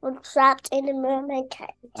sisters were trapped in a mermaid cave.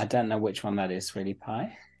 I don't know which one that is, sweetie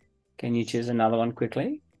pie. Can you choose another one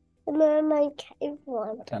quickly? The mermaid cave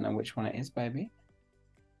one. I don't know which one it is, baby.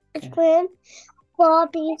 It's when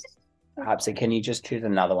Bobby's. Hubsy, can you just choose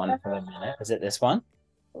another one for a minute? Is it this one?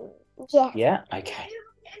 Yeah. Yeah? Okay.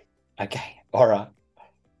 Okay. All right.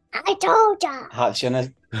 I told ya. Hubs,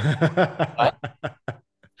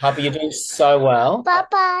 Hubby, you're doing so well.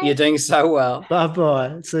 Bye-bye. You're doing so well.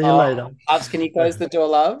 Bye-bye. See you later. Hubs, can you close the door,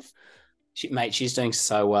 love? She's doing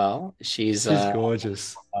so well. She's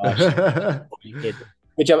gorgeous. Good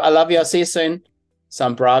job. I love you. I'll see you soon. So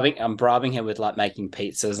I'm bribing her with like making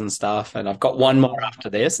pizzas and stuff, and I've got one more after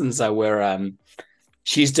this, and so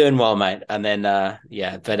she's doing well, mate. And then all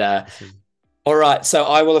right. So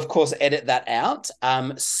I will of course edit that out.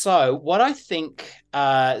 So what I think,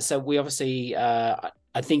 so we obviously, I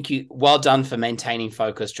think well done for maintaining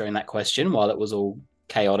focus during that question while it was all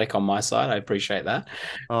chaotic on my side. I appreciate that.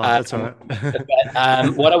 Oh, that's all right.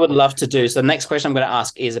 What I would love to do, so the next question I'm going to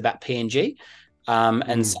ask is about PNG.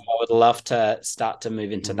 And so I would love to start to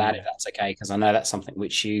move into that, if that's okay, because I know that's something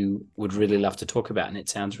which you would really love to talk about, and it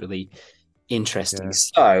sounds really interesting. Yeah.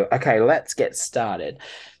 So, okay, let's get started.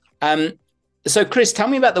 So, Chris, tell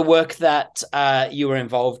me about the work that you were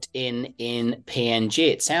involved in PNG.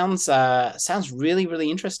 It sounds really,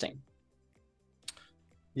 really interesting.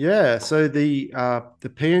 Yeah, so the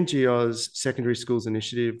PNG Oz Secondary Schools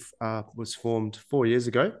Initiative was formed 4 years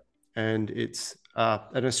ago, and it's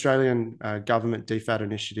an Australian government DFAT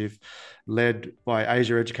initiative led by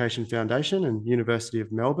Asia Education Foundation and University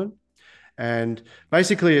of Melbourne. And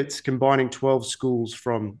basically it's combining 12 schools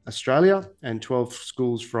from Australia and 12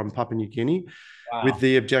 schools from Papua New Guinea. Wow. With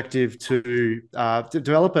the objective to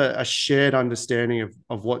develop a shared understanding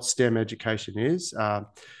of what STEM education is,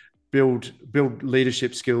 build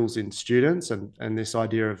leadership skills in students, and this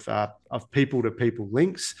idea of people-to-people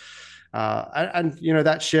links. And you know,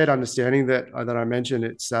 that shared understanding that I mentioned,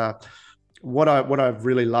 it's what I've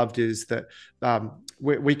really loved is that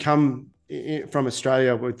we come from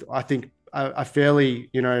Australia with, I think, a fairly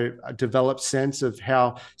developed sense of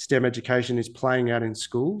how STEM education is playing out in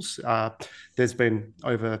schools. There's been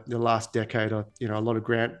over the last decade a lot of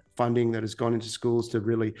grant funding that has gone into schools to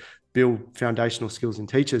really build foundational skills in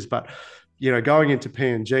teachers, but going into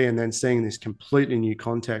PNG and then seeing this completely new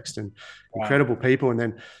context and incredible people, and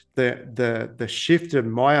then the shift of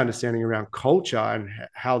my understanding around culture and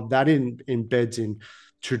how that embeds in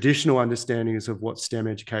traditional understandings of what STEM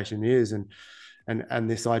education is, and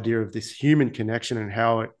this idea of this human connection and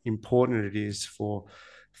how important it is for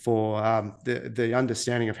the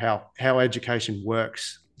understanding of how education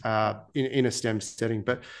works in a STEM setting.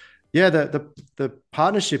 But yeah, the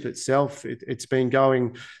partnership itself, it's been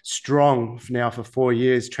going strong now for 4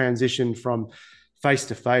 years, transitioned from face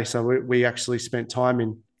to face. So we actually spent time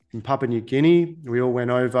in Papua New Guinea. We all went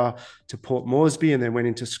over to Port Moresby and then went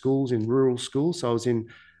into schools, in rural schools. So I was in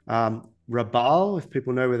Rabaul, if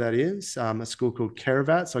people know where that is, a school called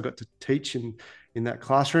Keravat. So I got to teach in that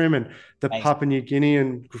classroom, and the Papua New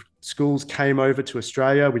Guinean schools came over to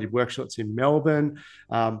Australia. We did workshops in Melbourne.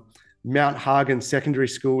 Mount Hagen Secondary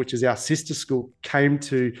School, which is our sister school, came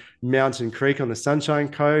to Mountain Creek on the Sunshine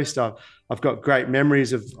Coast. I've got great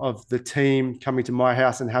memories of the team coming to my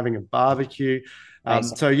house and having a barbecue.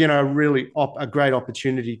 So, really a great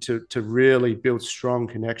opportunity to really build strong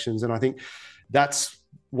connections. And I think that's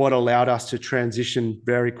what allowed us to transition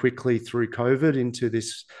very quickly through COVID into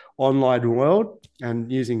this online world,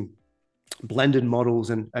 and using blended models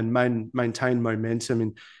and maintain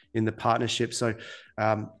momentum in the partnership. So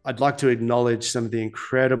I'd like to acknowledge some of the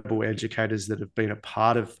incredible educators that have been a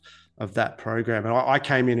part of that program. And I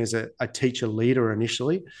came in as a teacher leader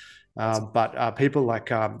initially, but people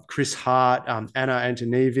like Chris Hart, Anna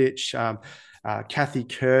Antonevich, Kathy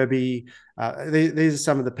Kirby, these are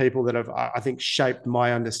some of the people that have, I think, shaped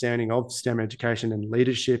my understanding of STEM education and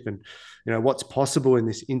leadership, and what's possible in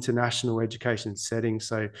this international education setting.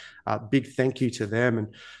 So big thank you to them.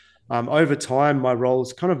 And over time, my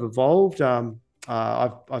role's kind of evolved.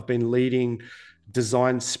 I've been leading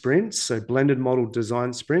design sprints, so blended model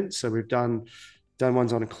design sprints. So we've done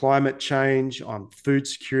ones on climate change, on food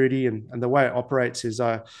security, and the way it operates is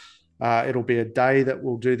it'll be a day that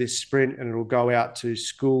we'll do this sprint, and it'll go out to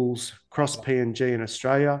schools across PNG in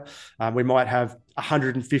Australia. We might have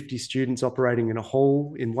 150 students operating in a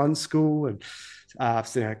hall in one school, and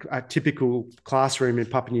so, a typical classroom in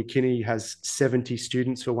Papua New Guinea has 70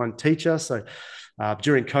 students for one teacher. So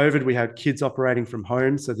during COVID, we had kids operating from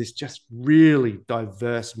home. So this just really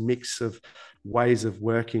diverse mix of ways of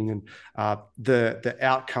working, and the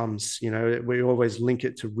outcomes, we always link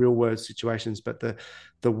it to real world situations, but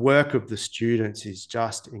the work of the students is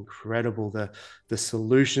just incredible. The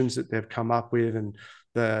solutions that they've come up with, and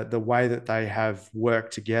the way that they have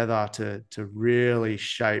worked together to really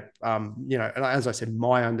shape, and as I said,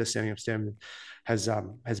 my understanding of STEM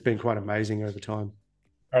has been quite amazing over time.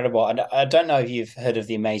 Incredible. I don't know if you've heard of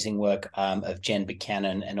the amazing work of Jen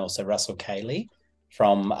Buchanan and also Russell Cayley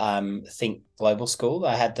from Think Global School.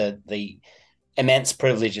 I had the immense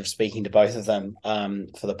privilege of speaking to both of them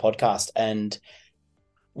for the podcast. And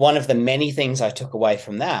one of the many things I took away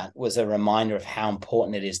from that was a reminder of how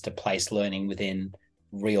important it is to place learning within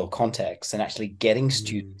real context and actually getting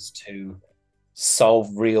students to solve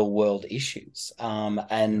real world issues.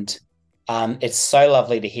 It's so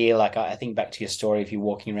lovely to hear. Like, I think back to your story of you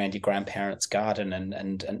walking around your grandparents' garden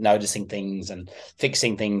and noticing things and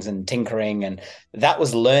fixing things and tinkering, and that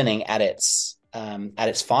was learning at its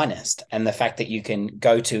finest. And the fact that you can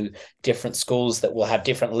go to different schools that will have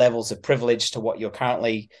different levels of privilege to what you're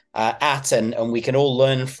currently at, and we can all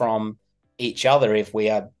learn from each other if we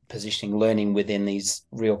are positioning learning within these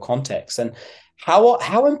real contexts. And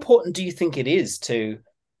how important do you think it is to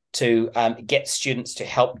get students to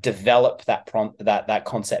help develop that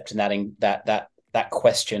concept and that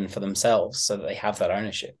question for themselves, so that they have that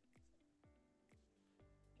ownership?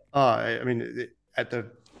 I mean, at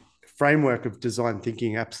the framework of design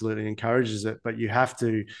thinking absolutely encourages it, but you have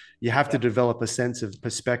to develop a sense of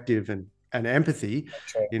perspective and empathy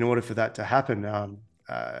in order for that to happen. A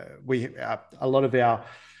lot of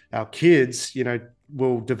our kids,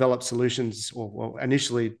 will develop solutions or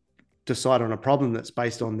initially decide on a problem that's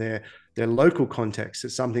based on their local context.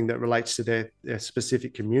 It's something that relates to their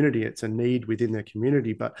specific community. It's a need within their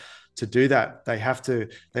community. But to do that, they have to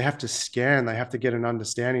scan, they have to get an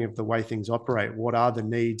understanding of the way things operate. What are the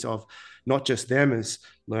needs of not just them as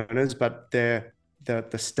learners, but the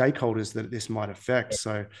stakeholders that this might affect.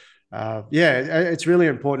 So it's really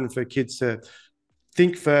important for kids to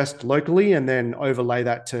think first locally and then overlay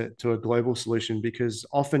that to a global solution, because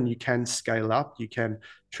often you can scale up, you can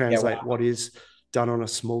translate what is done on a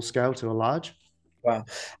small scale to a large. Wow.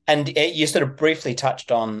 And you sort of briefly touched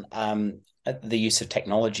on the use of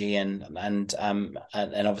technology and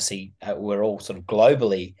obviously we're all sort of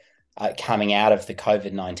globally coming out of the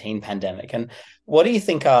COVID-19 pandemic. And what do you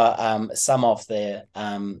think are some of the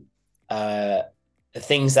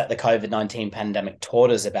things that the COVID-19 pandemic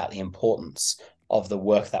taught us about the importance of the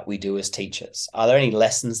work that we do as teachers? Are there any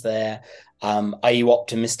lessons there? Are you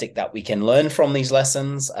optimistic that we can learn from these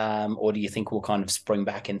lessons, or do you think we'll kind of spring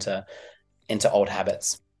back into old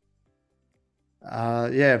habits?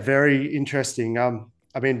 Very interesting.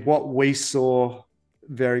 I mean, what we saw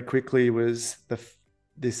very quickly was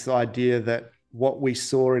this idea that what we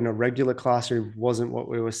saw in a regular classroom wasn't what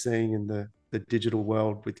we were seeing in the digital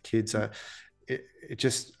world with kids.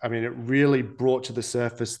 It really brought to the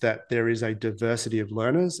surface that there is a diversity of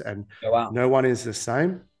learners, and no one is the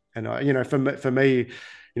same. And for me,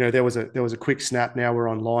 there was a quick snap. Now we're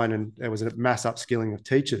online, and there was a mass upskilling of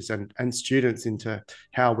teachers and students into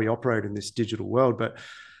how we operate in this digital world. But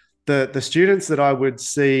the students that I would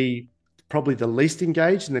see probably the least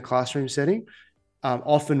engaged in the classroom setting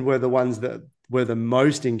often were the ones that were the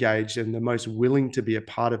most engaged and the most willing to be a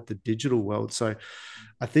part of the digital world. So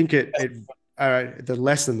I think the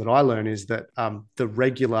lesson that I learned is that the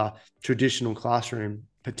regular traditional classroom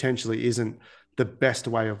potentially isn't the best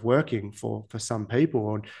way of working for some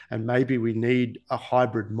people, and maybe we need a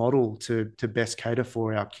hybrid model to best cater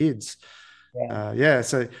for our kids.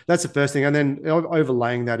 So that's the first thing, and then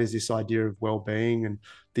overlaying that is this idea of well-being and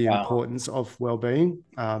the importance of well-being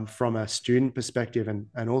from a student perspective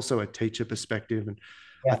and also a teacher perspective. And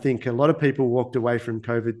I think a lot of people walked away from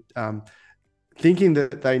COVID thinking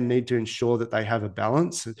that they need to ensure that they have a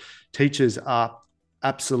balance. Teachers are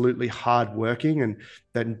absolutely hardworking and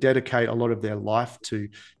then dedicate a lot of their life to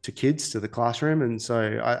kids, to the classroom. And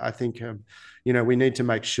so I think, we need to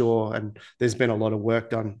make sure, and there's been a lot of work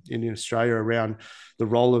done in Australia around the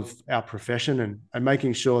role of our profession and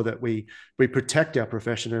making sure that we protect our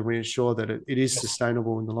profession and we ensure that it is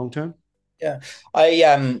sustainable in the long term. Yeah.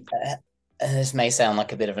 This may sound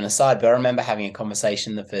like a bit of an aside, but I remember having a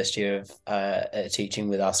conversation the first year of teaching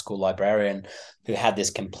with our school librarian who had this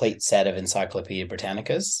complete set of Encyclopedia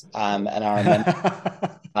Britannicas. And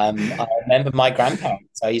I remember my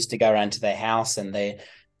grandparents. I used to go around to their house, and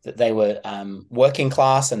they were working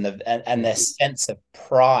class, and their sense of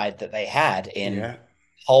pride that they had in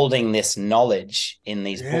holding this knowledge in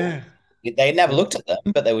these books. They never looked at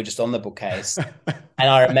them, but they were just on the bookcase. And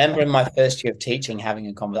I remember in my first year of teaching having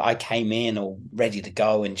a conversation. I came in all ready to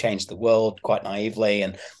go and change the world quite naively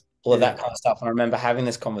and all of that kind of stuff. And I remember having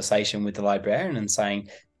this conversation with the librarian and saying,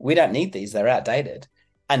 we don't need these, they're outdated.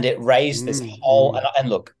 And it raised this whole, and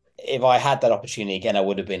look, if I had that opportunity again, I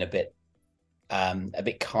would have been a bit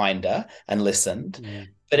kinder and listened.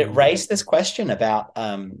 But it raised this question about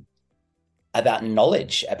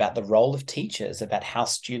knowledge, about the role of teachers, about how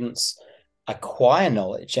students acquire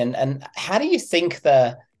knowledge, and how do you think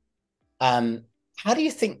the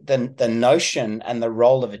notion and the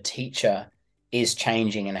role of a teacher is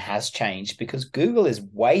changing and has changed? Because Google is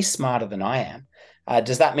way smarter than I am.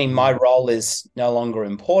 Does that mean my role is no longer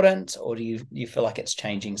important, or do you feel like it's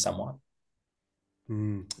changing somewhat?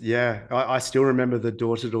 I still remember the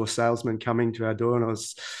door-to-door salesman coming to our door when I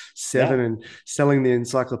was 7 and selling the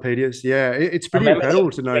encyclopedias. It's pretty incredible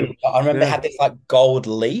to know. I remember they had this like gold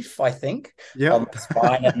leaf, I think, on the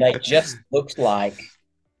spine, and they just looked like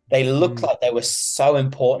they were so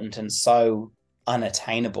important and so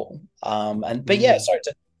unattainable. Sorry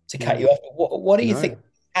to cut you off. What do you think?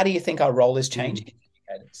 How do you think our role is changing as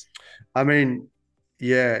educators? I mean,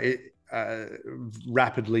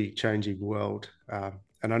 rapidly changing world,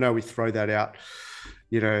 and I know we throw that out,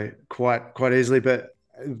 quite easily, but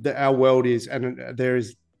our world is, and there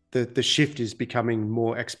is the shift is becoming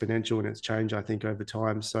more exponential in its change, I think, over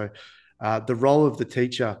time. So the role of the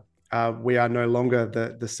teacher, we are no longer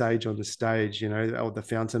the sage on the stage, or the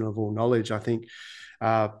fountain of all knowledge. I think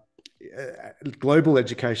global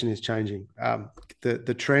education is changing.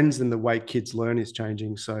 The trends and the way kids learn is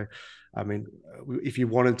changing. So I mean, if you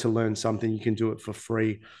wanted to learn something, you can do it for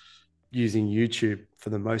free using YouTube for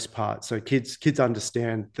the most part. So kids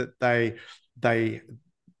understand that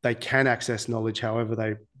they can access knowledge however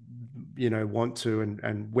they want to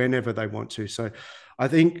and whenever they want to. So I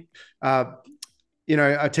think our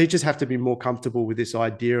teachers have to be more comfortable with this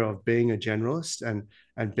idea of being a generalist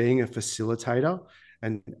and being a facilitator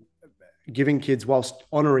and giving kids, whilst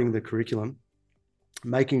honoring the curriculum,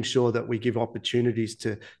 making sure that we give opportunities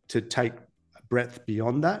to take a breadth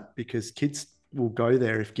beyond that, because kids will go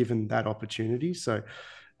there if given that opportunity. So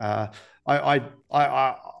I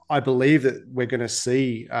believe that we're going to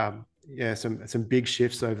see some big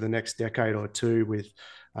shifts over the next decade or two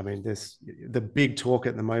there's the big talk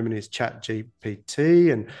at the moment is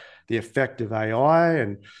ChatGPT and the effect of AI,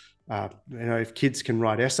 and if kids can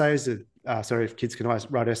write essays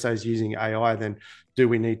using AI, then do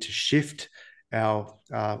we need to shift our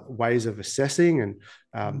ways of assessing and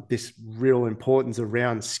this real importance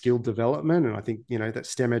around skill development? And I think, that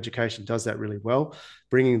STEM education does that really well,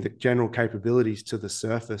 bringing the general capabilities to the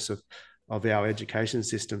surface of our education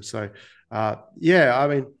system. So,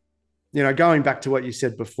 going back to what you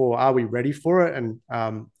said before, are we ready for it? And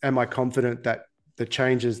am I confident that the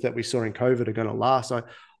changes that we saw in COVID are going to last?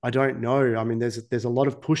 I don't know. I mean, there's a lot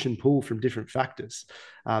of push and pull from different factors.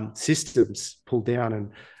 Systems pull down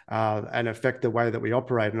and affect the way that we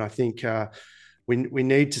operate. And I think we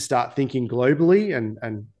need to start thinking globally,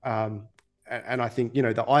 and I think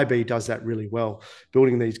the IB does that really well,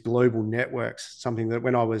 building these global networks. Something that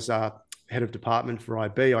when I was head of department for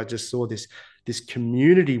IB, I just saw this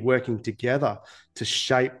community working together to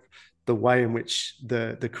shape the way in which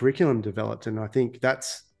the curriculum developed. And I think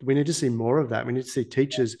we need to see more of that. We need to see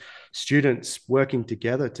teachers, students working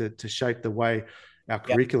together to shape the way our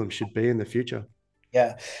curriculum should be in the future.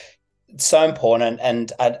 Yeah, it's so important.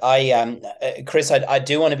 And Chris, I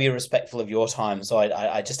do want to be respectful of your time. So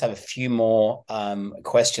I just have a few more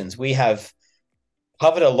questions. We have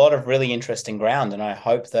covered a lot of really interesting ground, and I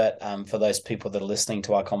hope that for those people that are listening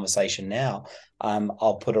to our conversation now,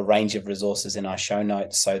 I'll put a range of resources in our show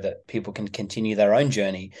notes so that people can continue their own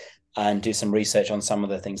journey and do some research on some of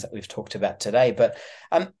the things that we've talked about today. But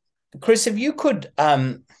Chris, if you could,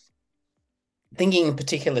 thinking in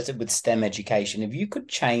particular with STEM education, if you could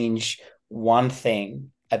change one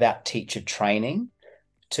thing about teacher training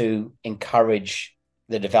to encourage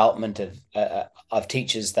the development of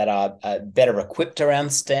teachers that are better equipped around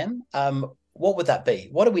STEM, what would that be?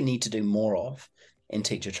 What do we need to do more of in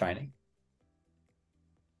teacher training?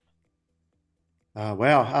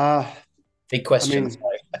 Wow. Big I question. mean,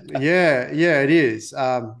 yeah, it is.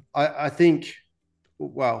 I think,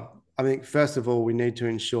 well, I think first of all, we need to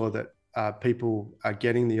ensure that people are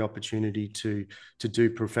getting the opportunity to do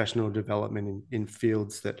professional development in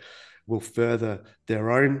fields that will further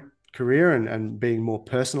their own career and being more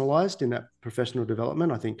personalized in that professional development.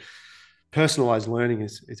 I think personalized learning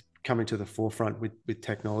is coming to the forefront with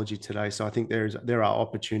technology today. So I think there are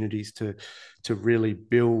opportunities to really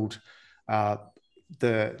build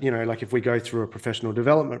like if we go through a professional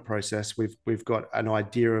development process, we've got an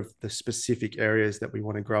idea of the specific areas that we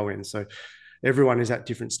want to grow in. So everyone is at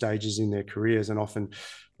different stages in their careers, and often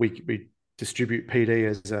we distribute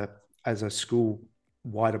PD as a school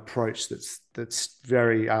wide approach that's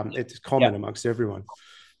very it's common amongst everyone.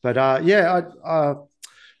 But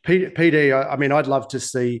PD, I mean, I'd love to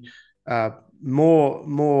see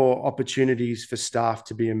more opportunities for staff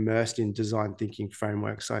to be immersed in design thinking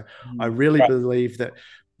frameworks. So I really believe that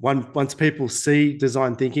once people see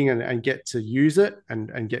design thinking and get to use it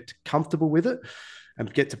and get comfortable with it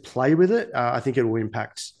and get to play with it, I think it will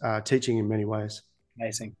impact teaching in many ways.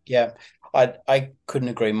 Amazing. Yeah, I couldn't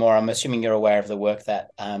agree more. I'm assuming you're aware of the work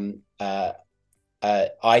that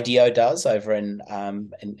IDEO does over in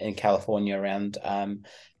California around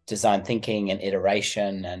design thinking and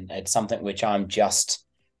iteration, and it's something which I'm just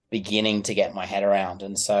beginning to get my head around.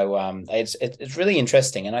 And so it's really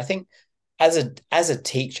interesting. And I think as a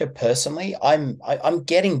teacher personally, I'm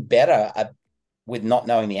getting better with not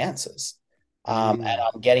knowing the answers, and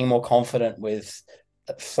I'm getting more confident with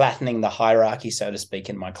flattening the hierarchy, so to speak,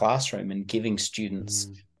 in my classroom and giving students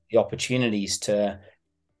the opportunities to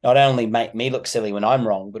not only make me look silly when I'm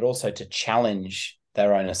wrong, but also to challenge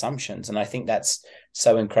their own assumptions. And I think that's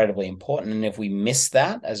so incredibly important. And if we miss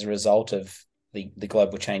that as a result of the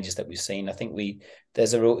global changes that we've seen, I think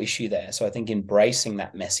there's a real issue there. So I think embracing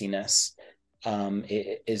that messiness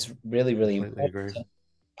is really, really important.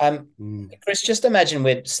 Chris, just imagine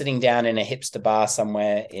we're sitting down in a hipster bar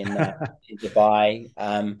somewhere in Dubai,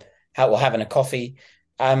 we're having a coffee,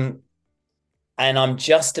 and I'm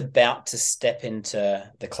just about to step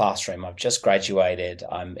into the classroom. I've just graduated.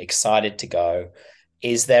 I'm excited to go.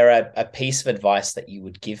 Is there a piece of advice that you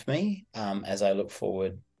would give me as I look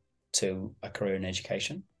forward to a career in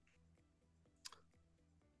education?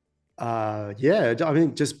 Yeah, I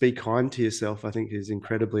mean, just be kind to yourself, I think, is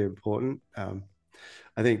incredibly important.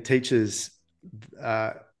 I think teachers,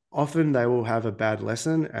 often they will have a bad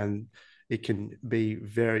lesson, and it can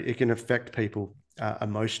affect people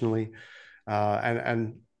emotionally.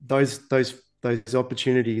 And those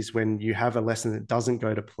opportunities when you have a lesson that doesn't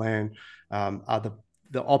go to plan are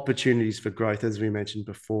the opportunities for growth, as we mentioned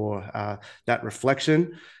before. That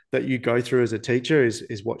reflection that you go through as a teacher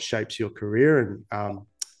is what shapes your career. And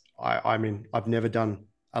I mean, I've never done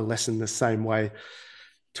a lesson the same way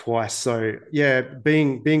twice. So yeah,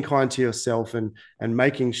 being kind to yourself and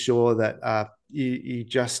making sure that you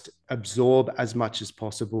just absorb as much as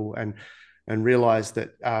possible and realize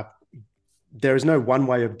that there is no one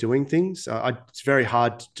way of doing things. It's very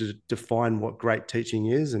hard to define what great teaching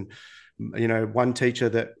is. And, one teacher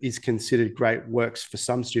that is considered great works for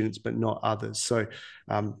some students, but not others. So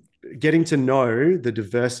getting to know the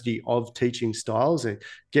diversity of teaching styles, and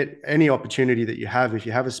get any opportunity that you have. If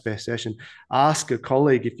you have a spare session, ask a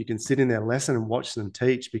colleague if you can sit in their lesson and watch them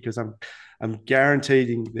teach, because I'm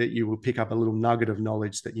guaranteeing that you will pick up a little nugget of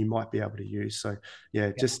knowledge that you might be able to use. So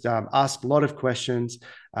yeah, just ask a lot of questions,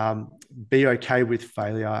 be okay with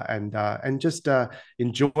failure, and just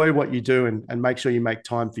enjoy what you do, and make sure you make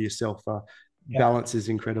time for yourself. Balance is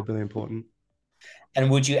incredibly important. And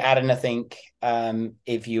would you add anything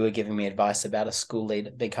if you were giving me advice about a school leader,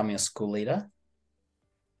 becoming a school leader?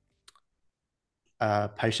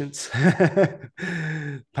 Patience.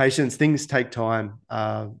 Patience. Things take time.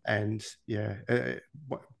 And yeah,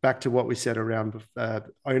 back to what we said around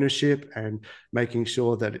ownership and making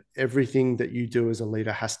sure that everything that you do as a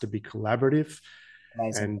leader has to be collaborative.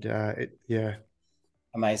 Amazing. And yeah.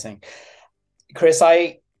 Amazing. Chris,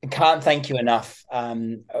 I can't thank you enough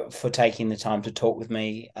for taking the time to talk with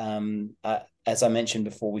me. As I mentioned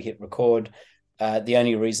before we hit record, the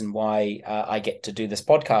only reason why I get to do this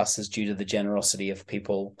podcast is due to the generosity of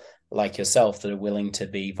people like yourself that are willing to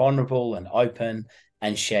be vulnerable and open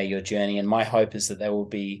and share your journey. And my hope is that there will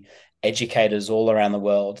be educators all around the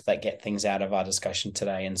world that get things out of our discussion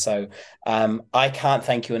today. And so I can't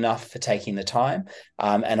thank you enough for taking the time.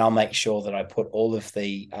 And I'll make sure that I put all of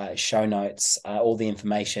the show notes, all the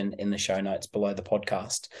information in the show notes below the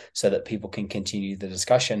podcast so that people can continue the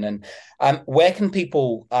discussion. And where can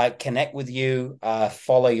people connect with you,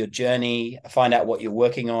 follow your journey, find out what you're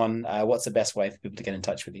working on? What's the best way for people to get in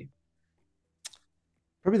touch with you?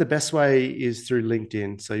 Probably the best way is through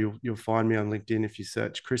LinkedIn. So you'll find me on LinkedIn if you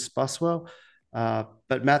search Chris Buswell.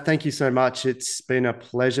 But Matt, thank you so much. It's been a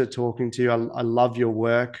pleasure talking to you. I love your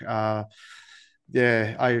work. I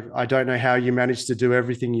don't know how you manage to do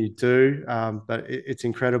everything you do, but it's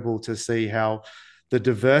incredible to see how the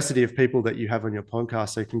diversity of people that you have on your podcast.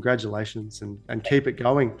 So congratulations and keep it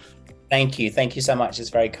going. Thank you. Thank you so much.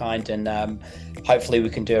 It's very kind. And hopefully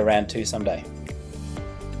we can do a round 2 someday.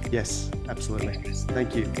 Yes, absolutely.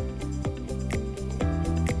 Thank you.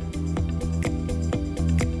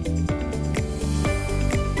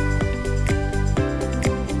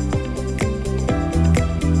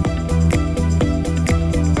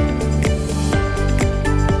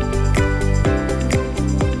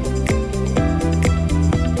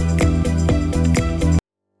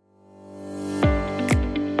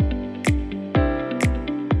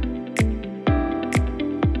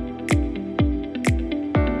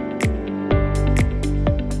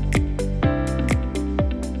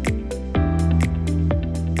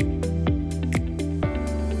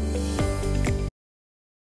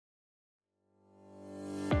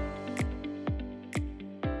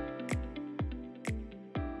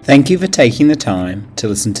 Thank you for taking the time to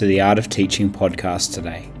listen to the Art of Teaching podcast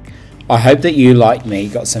today. I hope that you, like me,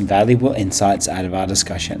 got some valuable insights out of our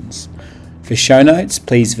discussions. For show notes,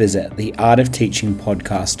 please visit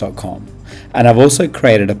theartofteachingpodcast.com. And I've also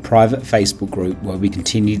created a private Facebook group where we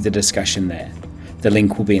continue the discussion there. The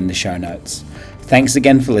link will be in the show notes. Thanks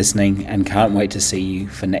again for listening and can't wait to see you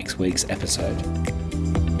for next week's episode.